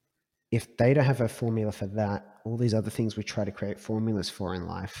 If they don't have a formula for that, all these other things we try to create formulas for in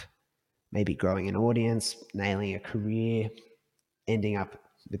life, maybe growing an audience, nailing a career, ending up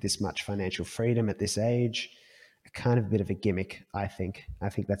with this much financial freedom at this age, a kind of bit of a gimmick, I think. I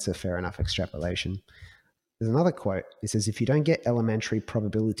think that's a fair enough extrapolation. There's another quote. It says, if you don't get elementary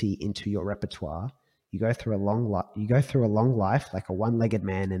probability into your repertoire, you go through a long life like a one-legged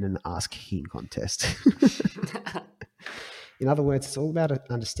man in an ass-kicking contest. In other words, it's all about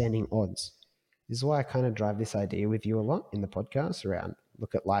understanding odds. This is why I kind of drive this idea with you a lot in the podcast around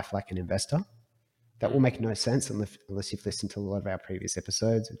look at life like an investor. That will make no sense unless you've listened to a lot of our previous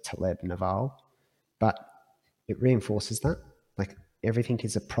episodes with Taleb Naval. But it reinforces that. Like everything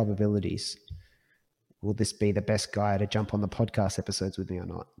is a probabilities. Will this be the best guy to jump on the podcast episodes with me or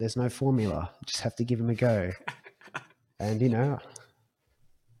not? There's no formula. You just have to give him a go. And,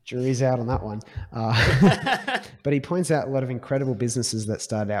 jury's out on that one. But he points out a lot of incredible businesses that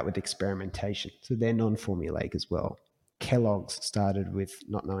started out with experimentation. So they're non-formulaic as well. Kellogg's started with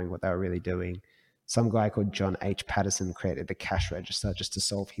not knowing what they were really doing. Some guy called John H. Patterson created the cash register just to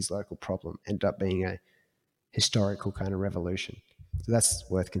solve his local problem. Ended up being a historical kind of revolution. So that's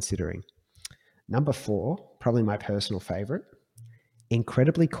worth considering. Number 4, probably my personal favorite,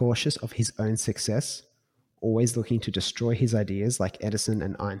 incredibly cautious of his own success, always looking to destroy his ideas like Edison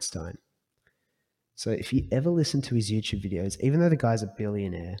and Einstein. So if you ever listen to his YouTube videos, even though the guy's a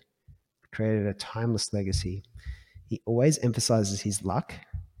billionaire, created a timeless legacy, he always emphasizes his luck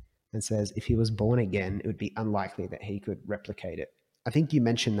and says if he was born again, it would be unlikely that he could replicate it. I think you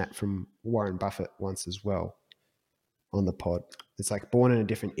mentioned that from Warren Buffett once as well on the pod. It's like born in a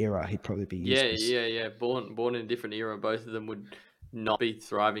different era, he'd probably be useless. Yeah. Born in a different era, both of them would not be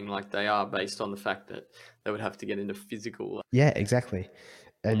thriving like they are based on the fact that they would have to get into physical. Yeah, exactly.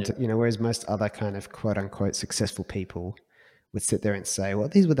 And, whereas most other kind of quote unquote successful people would sit there and say, well,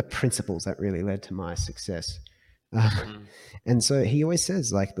 these were the principles that really led to my success. And so he always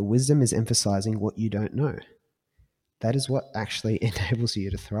says, like, the wisdom is emphasizing what you don't know. That is what actually enables you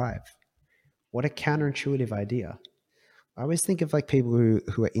to thrive. What a counterintuitive idea. I always think of like people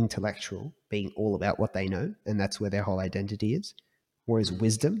who are intellectual being all about what they know, and that's where their whole identity is. Whereas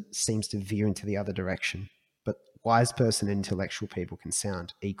wisdom seems to veer into the other direction. But wise person and intellectual people can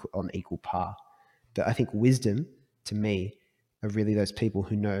sound on equal par. But I think wisdom, to me, are really those people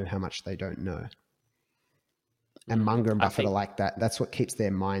who know how much they don't know. And Munger and Buffett are like that. That's what keeps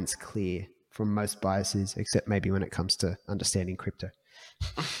their minds clear from most biases, except maybe when it comes to understanding crypto.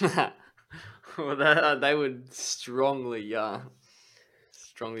 Well, they would strongly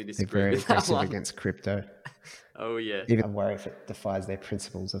disagree. They're very aggressive against crypto. Oh, yeah. Even I worry if it defies their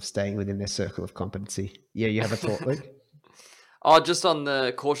principles of staying within their circle of competency. Yeah, you have a thought, Luke? Just on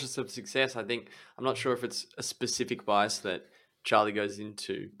the cautious of success, I'm not sure if it's a specific bias that Charlie goes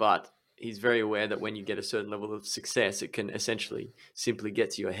into, but he's very aware that when you get a certain level of success, it can essentially simply get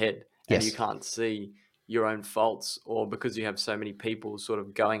to your head. And you can't see your own faults, or because you have so many people sort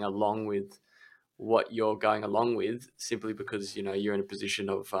of going along with what you're going along with simply because, you're in a position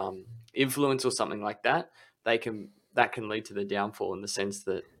of influence or something like that, that can lead to the downfall in the sense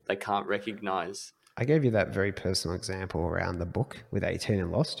that they can't recognize. I gave you that very personal example around the book with 18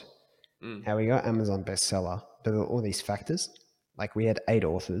 and Lost, how we got Amazon bestseller, but there were all these factors. Like we had 8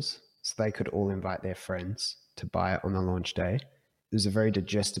 authors, so they could all invite their friends to buy it on the launch day. It was a very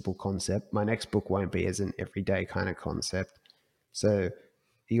digestible concept. My next book won't be as an everyday kind of concept. So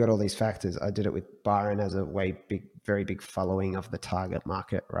you got all these factors. I did it with Byron as a very big following of the target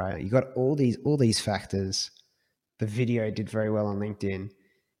market, right? You got all these factors. The video did very well on LinkedIn.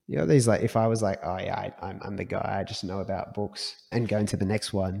 You know, these like if I was like, oh yeah, I'm the guy, I just know about books, and going to the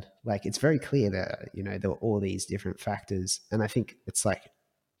next one, like it's very clear that there were all these different factors, and I think it's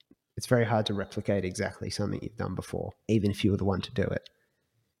very hard to replicate exactly something you've done before, even if you were the one to do it,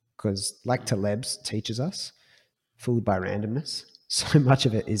 because like Taleb's teaches us, fooled by randomness. So much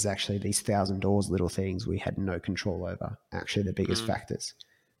of it is actually these 1,000 doors, little things we had no control over, actually the biggest factors.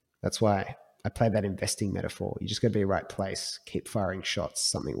 That's why I play that investing metaphor. You just got to be in the right place, keep firing shots,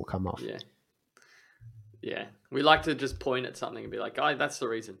 something will come off. Yeah. We like to just point at something and be like, oh, that's the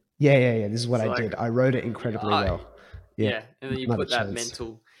reason. Yeah. This is what I did. I wrote it incredibly well. Yeah. And then you put that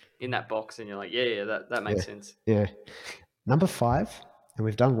mental in that box and you're like, yeah, that makes sense. Yeah. Number 5, and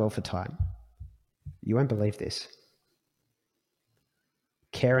we've done well for time. You won't believe this.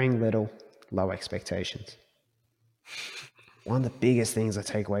 Caring little, low expectations. One of the biggest things I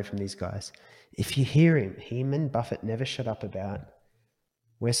take away from these guys, if you hear him and Buffett never shut up about,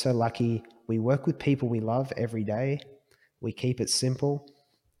 we're so lucky. We work with people we love every day. We keep it simple.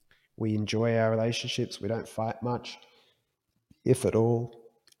 We enjoy our relationships. We don't fight much, if at all.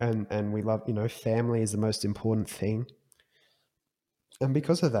 And we love, family is the most important thing. And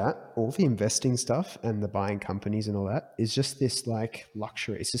because of that, all the investing stuff and the buying companies and all that is just this like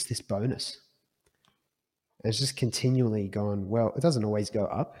luxury. It's just this bonus. And it's just continually gone, well, it doesn't always go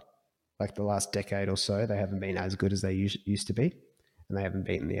up. Like the last decade or so, they haven't been as good as they used to be. And they haven't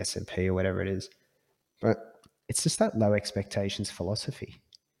beaten the S&P or whatever it is. But it's just that low expectations philosophy.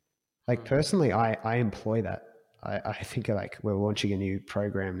 Like personally, I employ that. I think like we're launching a new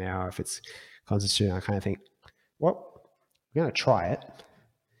program now. If it's constitutional, I kind of think, well, we're going to try it.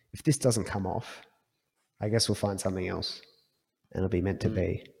 If this doesn't come off, I guess we'll find something else and it'll be meant to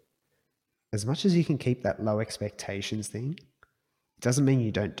be. As much as you can keep that low expectations thing, it doesn't mean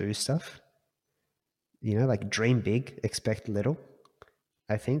you don't do stuff. Like dream big, expect little,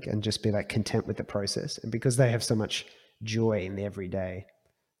 I think, and just be like content with the process. And because they have so much joy in the everyday,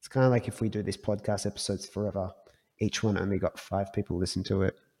 it's kind of like if we do this podcast episodes forever, each one only got 5 people listen to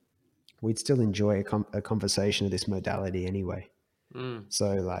it, we'd still enjoy a conversation of this modality anyway.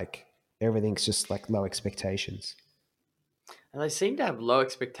 So like everything's just like low expectations. And they seem to have low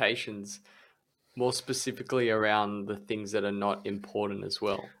expectations more specifically around the things that are not important as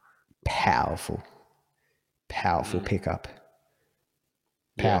well. Powerful pickup.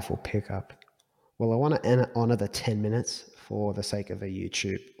 Powerful pickup. Well, I want to honor the 10 minutes for the sake of a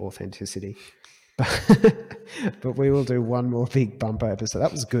YouTube authenticity. But we will do one more big bumper episode.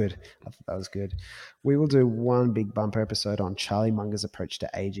 That was good. I thought that was good. We will do one big bumper episode on Charlie Munger's approach to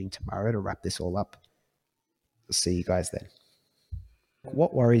aging tomorrow to wrap this all up. See you guys then.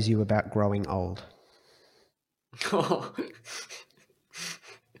 What worries you about growing old?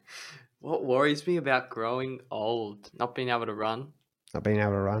 What worries me about growing old? Not being able to run. Not being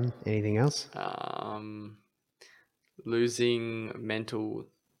able to run. Anything else? Losing mental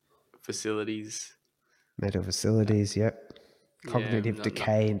facilities. Mental facilities, yep. Cognitive Yeah,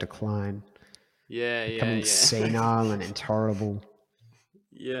 decay and decline. Yeah, Becoming senile and intolerable.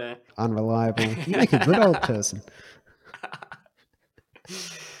 Yeah. Unreliable. You make a good old person.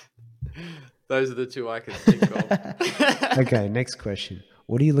 Those are the two I can think of. Okay, next question.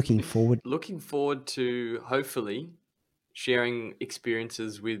 What are you looking forward? Looking forward to hopefully sharing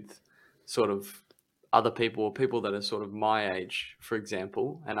experiences with sort of other people or people that are sort of my age, for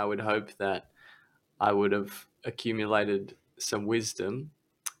example. And I would hope that I would have accumulated some wisdom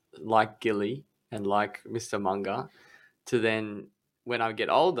like Gilly and like Mr. Munger to then, when I get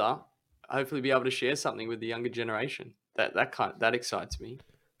older, hopefully be able to share something with the younger generation. That excites me.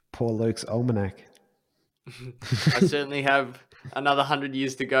 Poor Luke's almanac. I certainly have another 100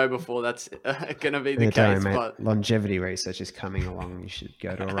 years to go before that's going to be the case. Mate, but longevity research is coming along. You should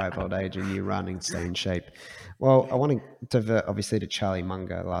go to a ripe old age and you run and stay in shape. Well, I want to divert obviously to Charlie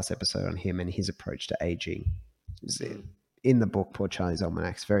Munger, the last episode on him and his approach to aging. In the book, Poor Charlie's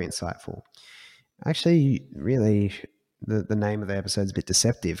Almanac, it's very insightful. Actually, really, the name of the episode is a bit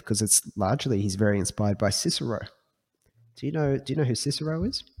deceptive because it's largely he's very inspired by Cicero. Do you know who Cicero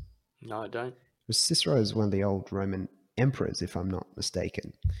is? No, I don't. Cicero is one of the old Roman emperors, if I'm not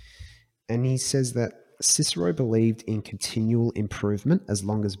mistaken. And he says that Cicero believed in continual improvement as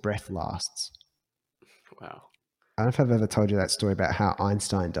long as breath lasts. Wow. I don't know if I've ever told you that story about how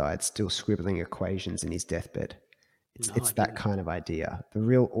Einstein died still scribbling equations in his deathbed. It's that kind of idea. The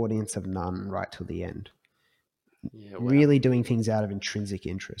real audience of none right till the end. Yeah, wow. Really doing things out of intrinsic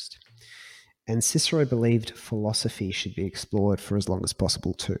interest. And Cicero believed philosophy should be explored for as long as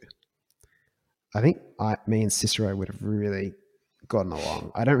possible too. I think me and Cicero would have really gotten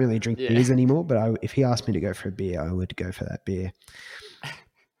along. I don't really drink beers anymore, but if he asked me to go for a beer, I would go for that beer.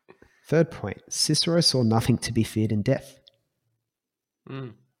 Third point, Cicero saw nothing to be feared in death.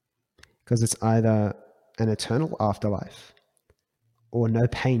 Because it's either an eternal afterlife or no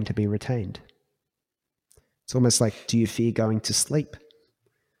pain to be retained. It's almost like, do you fear going to sleep?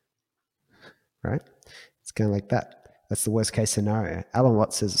 Right? It's kind of like that. That's the worst case scenario. Alan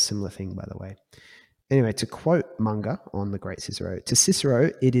Watts says a similar thing, by the way. Anyway, to quote Munger on the great Cicero, to Cicero,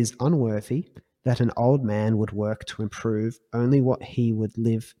 it is unworthy that an old man would work to improve only what he would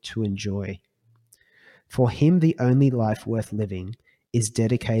live to enjoy. For him, the only life worth living is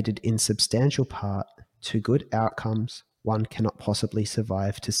dedicated in substantial part to good outcomes one cannot possibly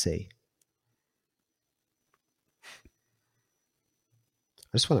survive to see.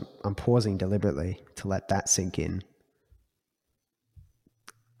 I'm pausing deliberately to let that sink in.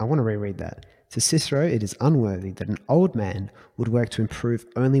 I want to reread that. To Cicero, it is unworthy that an old man would work to improve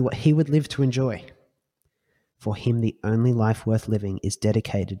only what he would live to enjoy. For him, the only life worth living is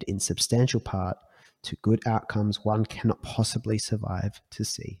dedicated in substantial part to good outcomes one cannot possibly survive to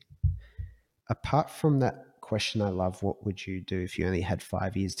see. Apart from that question I love, what would you do if you only had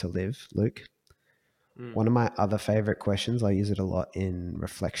 5 years to live, Luke? One of my other favorite questions, I use it a lot in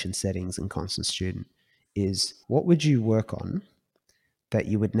reflection settings and Constant Student, is what would you work on that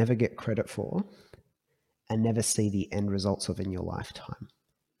you would never get credit for and never see the end results of in your lifetime?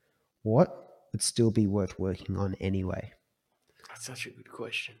 What would still be worth working on anyway? That's such a good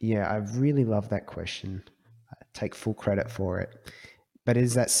question. Yeah, I really love that question. I take full credit for it. But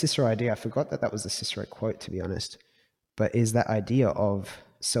is that Cicero idea, I forgot that was a Cicero quote, to be honest, but is that idea of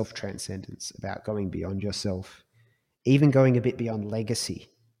self-transcendence, about going beyond yourself, even going a bit beyond legacy,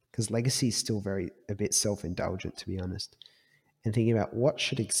 because legacy is still a bit self-indulgent, to be honest, and thinking about what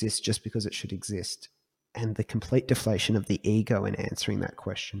should exist just because it should exist, and the complete deflation of the ego in answering that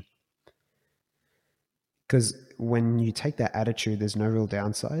question. Because when you take that attitude, there's no real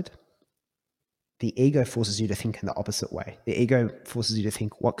downside. The ego forces you to think in the opposite way. The ego forces you to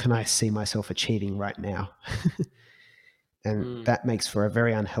think, what can I see myself achieving right now? And that makes for a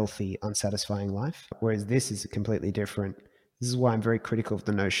very unhealthy, unsatisfying life. Whereas this is completely different. This is why I'm very critical of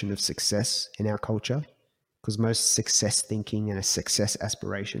the notion of success in our culture, because most success thinking and a success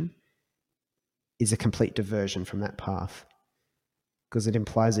aspiration is a complete diversion from that path, because it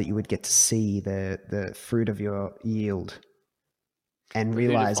implies that you would get to see the fruit of your yield and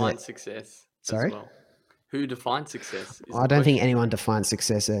realize that success. as Sorry? well. Who defines success is I the don't think question. anyone defines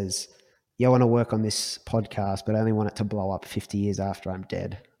success as, yeah, I want to work on this podcast, but I only want it to blow up 50 years after I'm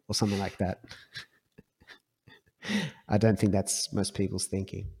dead or something like that. I don't think that's most people's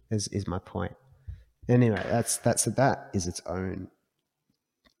thinking, is my point. Anyway, that is its own,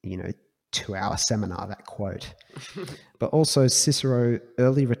 2-hour seminar, that quote. But also Cicero,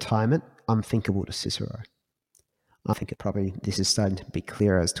 early retirement, unthinkable to Cicero. I think this is starting to be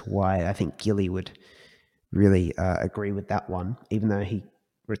clear as to why I think Gilly would really agree with that one. Even though he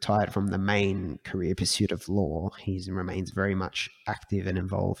retired from the main career pursuit of law, he remains very much active and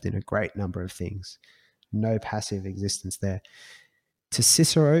involved in a great number of things. No passive existence there. To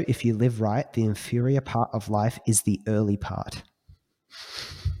Cicero, if you live right, the inferior part of life is the early part.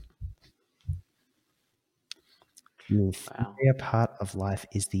 The inferior part of life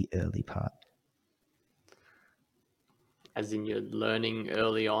is the early part. As in you're learning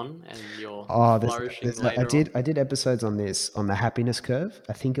early on and you're flourishing later on? I did episodes on this, on the happiness curve.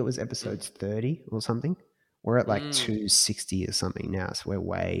 I think it was episodes 30 or something. We're at like 260 or something now, so we're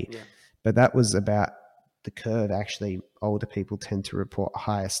way. Yeah. But that was about the curve. Actually, older people tend to report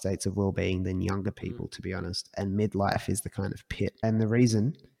higher states of well-being than younger people, to be honest. And midlife is the kind of pit. And the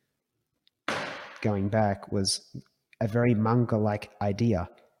reason, going back, was a very Munger-like idea.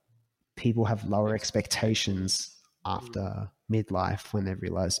 People have lower expectations after midlife when they've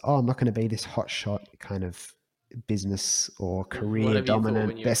realized, oh, I'm not going to be this hotshot kind of business or career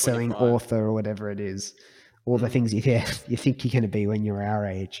dominant best-selling author or whatever it is. All the things you think you're going to be when you're our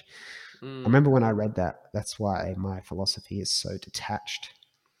age. I remember when I read that, that's why my philosophy is so detached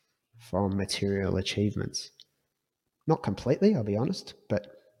from material achievements. Not completely, I'll be honest,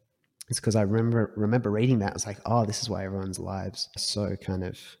 but it's because I remember reading that. I was like, oh, this is why everyone's lives are so kind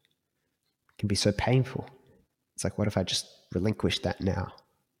of can be so painful. It's like, what if I just relinquish that now?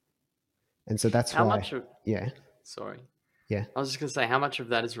 And so that's Sorry. Yeah. I was just going to say, how much of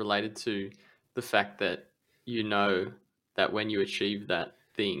that is related to the fact that you know that when you achieve that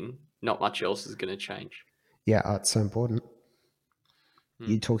thing, not much else is going to change? Yeah, it's so important.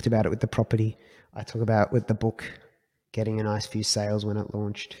 You talked about it with the property. I talk about it with the book, getting a nice few sales when it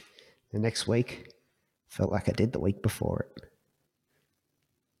launched. The next week, felt like I did the week before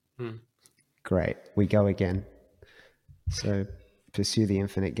it. Great. We go again. So pursue the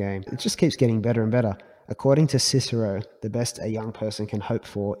infinite game. It just keeps getting better and better. According to Cicero, the best a young person can hope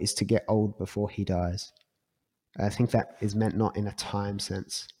for is to get old before he dies. I think that is meant not in a time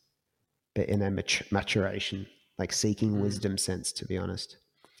sense, but in a maturation, like seeking wisdom sense, to be honest.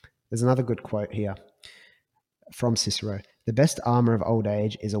 There's another good quote here from Cicero. The best armor of old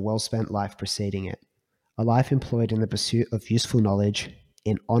age is a well-spent life preceding it, a life employed in the pursuit of useful knowledge,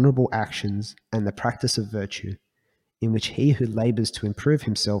 in honorable actions, and the practice of virtue, in which he who labors to improve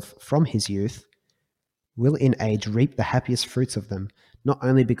himself from his youth will in age reap the happiest fruits of them, not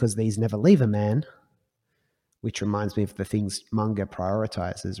only because these never leave a man, which reminds me of the things Munger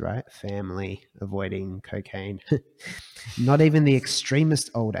prioritizes, right? Family, avoiding cocaine. Not even the extremest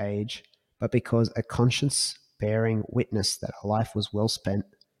old age, but because a conscience bearing witness that a life was well spent,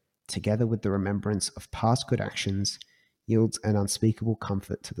 together with the remembrance of past good actions, yields an unspeakable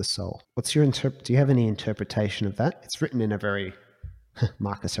comfort to the soul. What's your do you have any interpretation of that? It's written in a very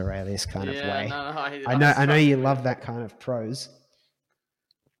Marcus Aurelius kind of way. I know you love that kind of prose.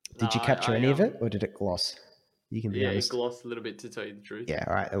 Did you capture any of it, or did it gloss? You can be honest. It glossed a little bit, to tell you the truth. Yeah,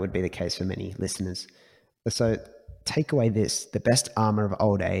 all right. That would be the case for many listeners. So take away this. The best armor of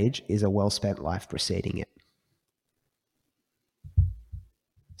old age is a well-spent life preceding it.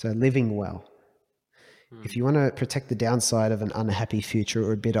 So living well. If you want to protect the downside of an unhappy future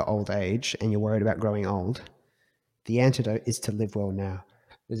or a bitter old age and you're worried about growing old, the antidote is to live well now.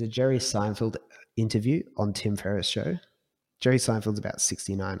 There's a Jerry Seinfeld interview on Tim Ferriss' show. Jerry Seinfeld's about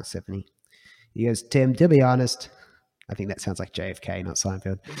 69 or 70. He goes, Tim, to be honest, I think that sounds like JFK, not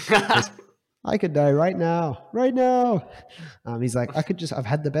Seinfeld. Goes, I could die right now. He's like, I've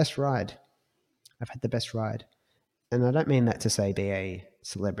had the best ride. And I don't mean that to say be a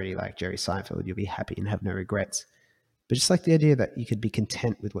celebrity like Jerry Seinfeld. You'll be happy and have no regrets. But just like the idea that you could be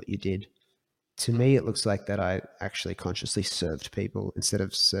content with what you did. To me, it looks like that I actually consciously served people instead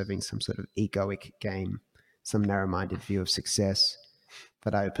of serving some sort of egoic game, some narrow-minded view of success,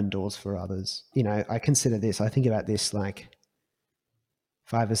 that I opened doors for others. I consider this, I think about this like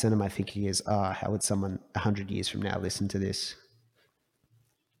 5% of my thinking is, how would someone 100 years from now listen to this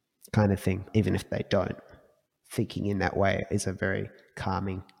kind of thing, even if they don't? Thinking in that way is a very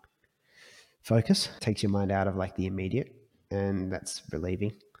calming focus. Takes your mind out of like the immediate, and that's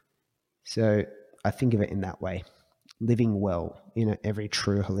relieving. So I think of it in that way. Living well in every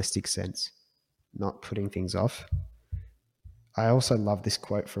true holistic sense. not putting things off. I also love this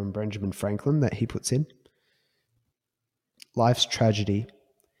quote from Benjamin Franklin that he puts in. Life's tragedy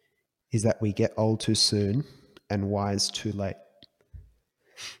is that we get old too soon and wise too late.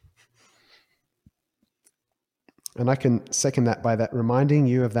 And I can second that by that reminding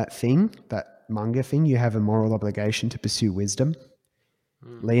you of that thing, that manga thing. You have a moral obligation to pursue wisdom.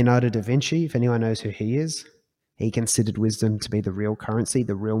 Leonardo da Vinci, if anyone knows who he is, he considered wisdom to be the real currency,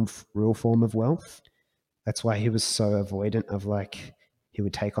 the real form of wealth. That's why he was so avoidant of, like, he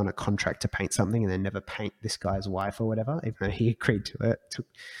would take on a contract to paint something and then never paint this guy's wife or whatever, even though he agreed to it,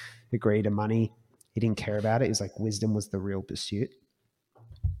 agreed to money. He didn't care about it. He was like, wisdom was the real pursuit.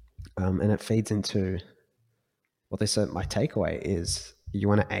 And it feeds into what they said. My takeaway is, you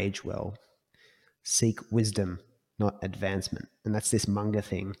want to age well, seek wisdom, not advancement. And that's this manga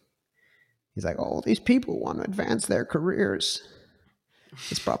thing. He's like, oh, these people want to advance their careers.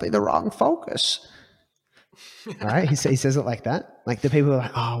 It's probably the wrong focus. Right? He says it like that. Like, the people are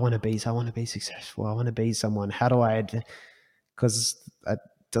like, oh, I want to be successful. I want to be someone. How do I? Because it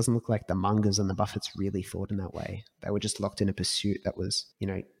doesn't look like the Mungas and the Buffetts really thought in that way. They were just locked in a pursuit that was,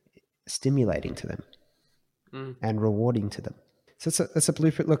 stimulating to them and rewarding to them. So it's a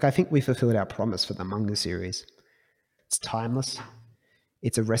blueprint. Look, I think we fulfilled our promise for the manga series. It's timeless.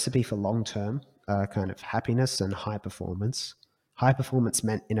 It's a recipe for long-term kind of happiness and high performance. High performance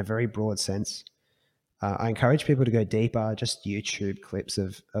meant in a very broad sense. I encourage people to go deeper. Just YouTube clips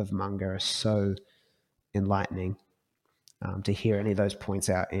of manga are so enlightening. To hear any of those points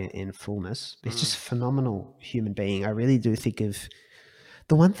out in fullness. It's just a phenomenal human being. I really do think of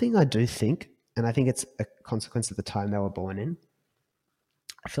the one thing I do think, and I think it's a consequence of the time they were born in.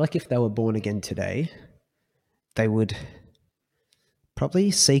 I feel like if they were born again today, they would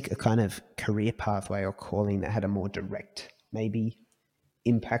probably seek a kind of career pathway or calling that had a more direct, maybe,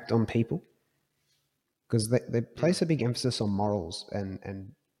 impact on people. Because they place a big emphasis on morals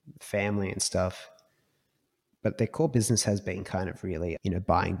and family and stuff. But their core business has been kind of really,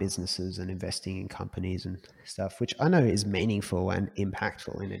 buying businesses and investing in companies and stuff, which I know is meaningful and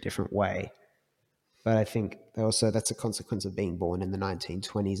impactful in a different way. But I think that's a consequence of being born in the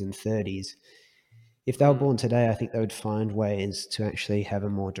 1920s and 30s. If they were born today, I think they would find ways to actually have a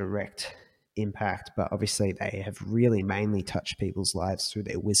more direct impact. But obviously they have really mainly touched people's lives through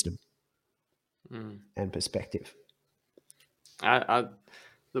their wisdom and perspective. The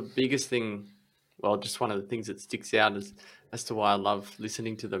biggest thing, well, just one of the things that sticks out as to why I love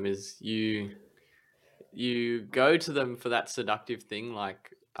listening to them is you go to them for that seductive thing,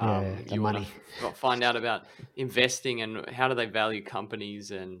 like you money. want to find out about investing and how do they value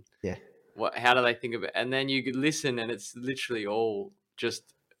companies and Yeah. how do they think of it, and then you could listen and it's literally all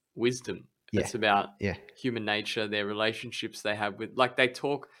just wisdom. Yeah. It's about Yeah. human nature, their relationships they have with, like, they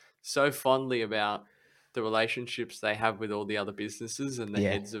talk so fondly about the relationships they have with all the other businesses and the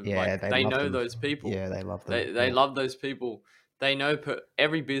heads of, like, they know them. Those people. Yeah, they love them. They love those people. They know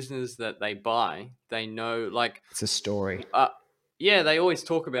every business that they buy. They know, like, it's a story. Yeah, they always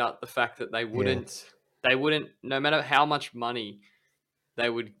talk about the fact that they wouldn't, no matter how much money they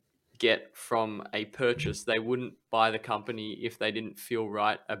would get from a purchase, they wouldn't buy the company if they didn't feel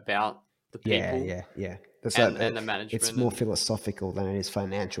right about the people. Yeah. And the management. It's more philosophical than it is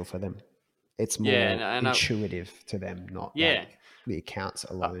financial for them. It's more intuitive to them, not like the accounts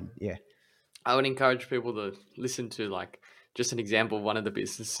alone. I would encourage people to listen to, like, just an example of one of the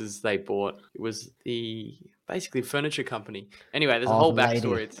businesses they bought. It was basically furniture company. Anyway, there's a whole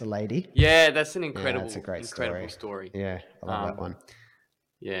backstory. The lady? Yeah, that's an incredible, that's a great story. Yeah, I love that one.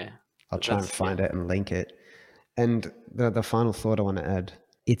 Yeah. I'll try and find it and link it. And the final thought I want to add,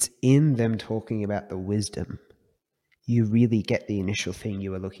 it's in them talking about the wisdom, you really get the initial thing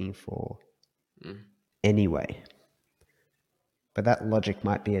you were looking for anyway. But that logic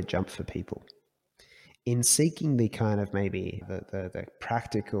might be a jump for people. In seeking the kind of maybe the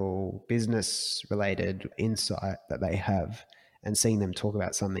practical business related insight that they have and seeing them talk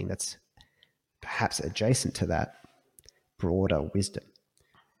about something that's perhaps adjacent to that broader wisdom,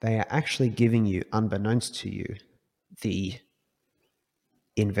 they are actually giving you, unbeknownst to you, the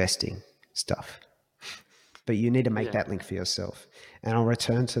investing stuff. But you need to make that link for yourself. And I'll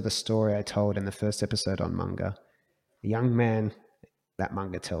return to the story I told in the first episode on manga. The young man, that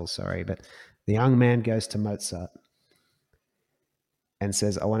manga tells, but the young man goes to Mozart and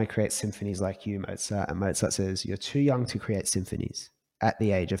says, I want to create symphonies like you, Mozart. And Mozart says, you're too young to create symphonies at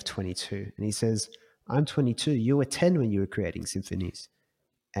the age of 22. And he says, I'm 22. You were 10 when you were creating symphonies.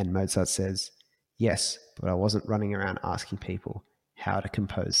 And Mozart says, yes, but I wasn't running around asking people how to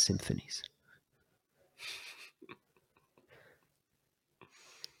compose symphonies.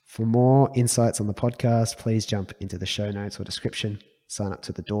 For more insights on the podcast, please jump into the show notes or description. Sign up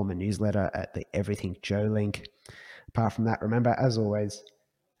to the Dorman newsletter at the Everything Joe link. Apart from that, remember, as always,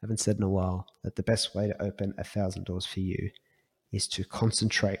 I haven't said in a while, that the best way to open 1,000 doors for you is to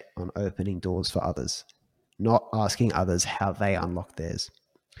concentrate on opening doors for others, not asking others how they unlock theirs.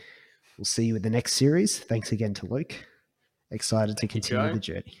 We'll see you in the next series. Thanks again to Luke. Excited to continue the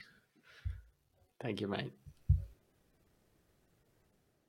journey. Thank you, mate.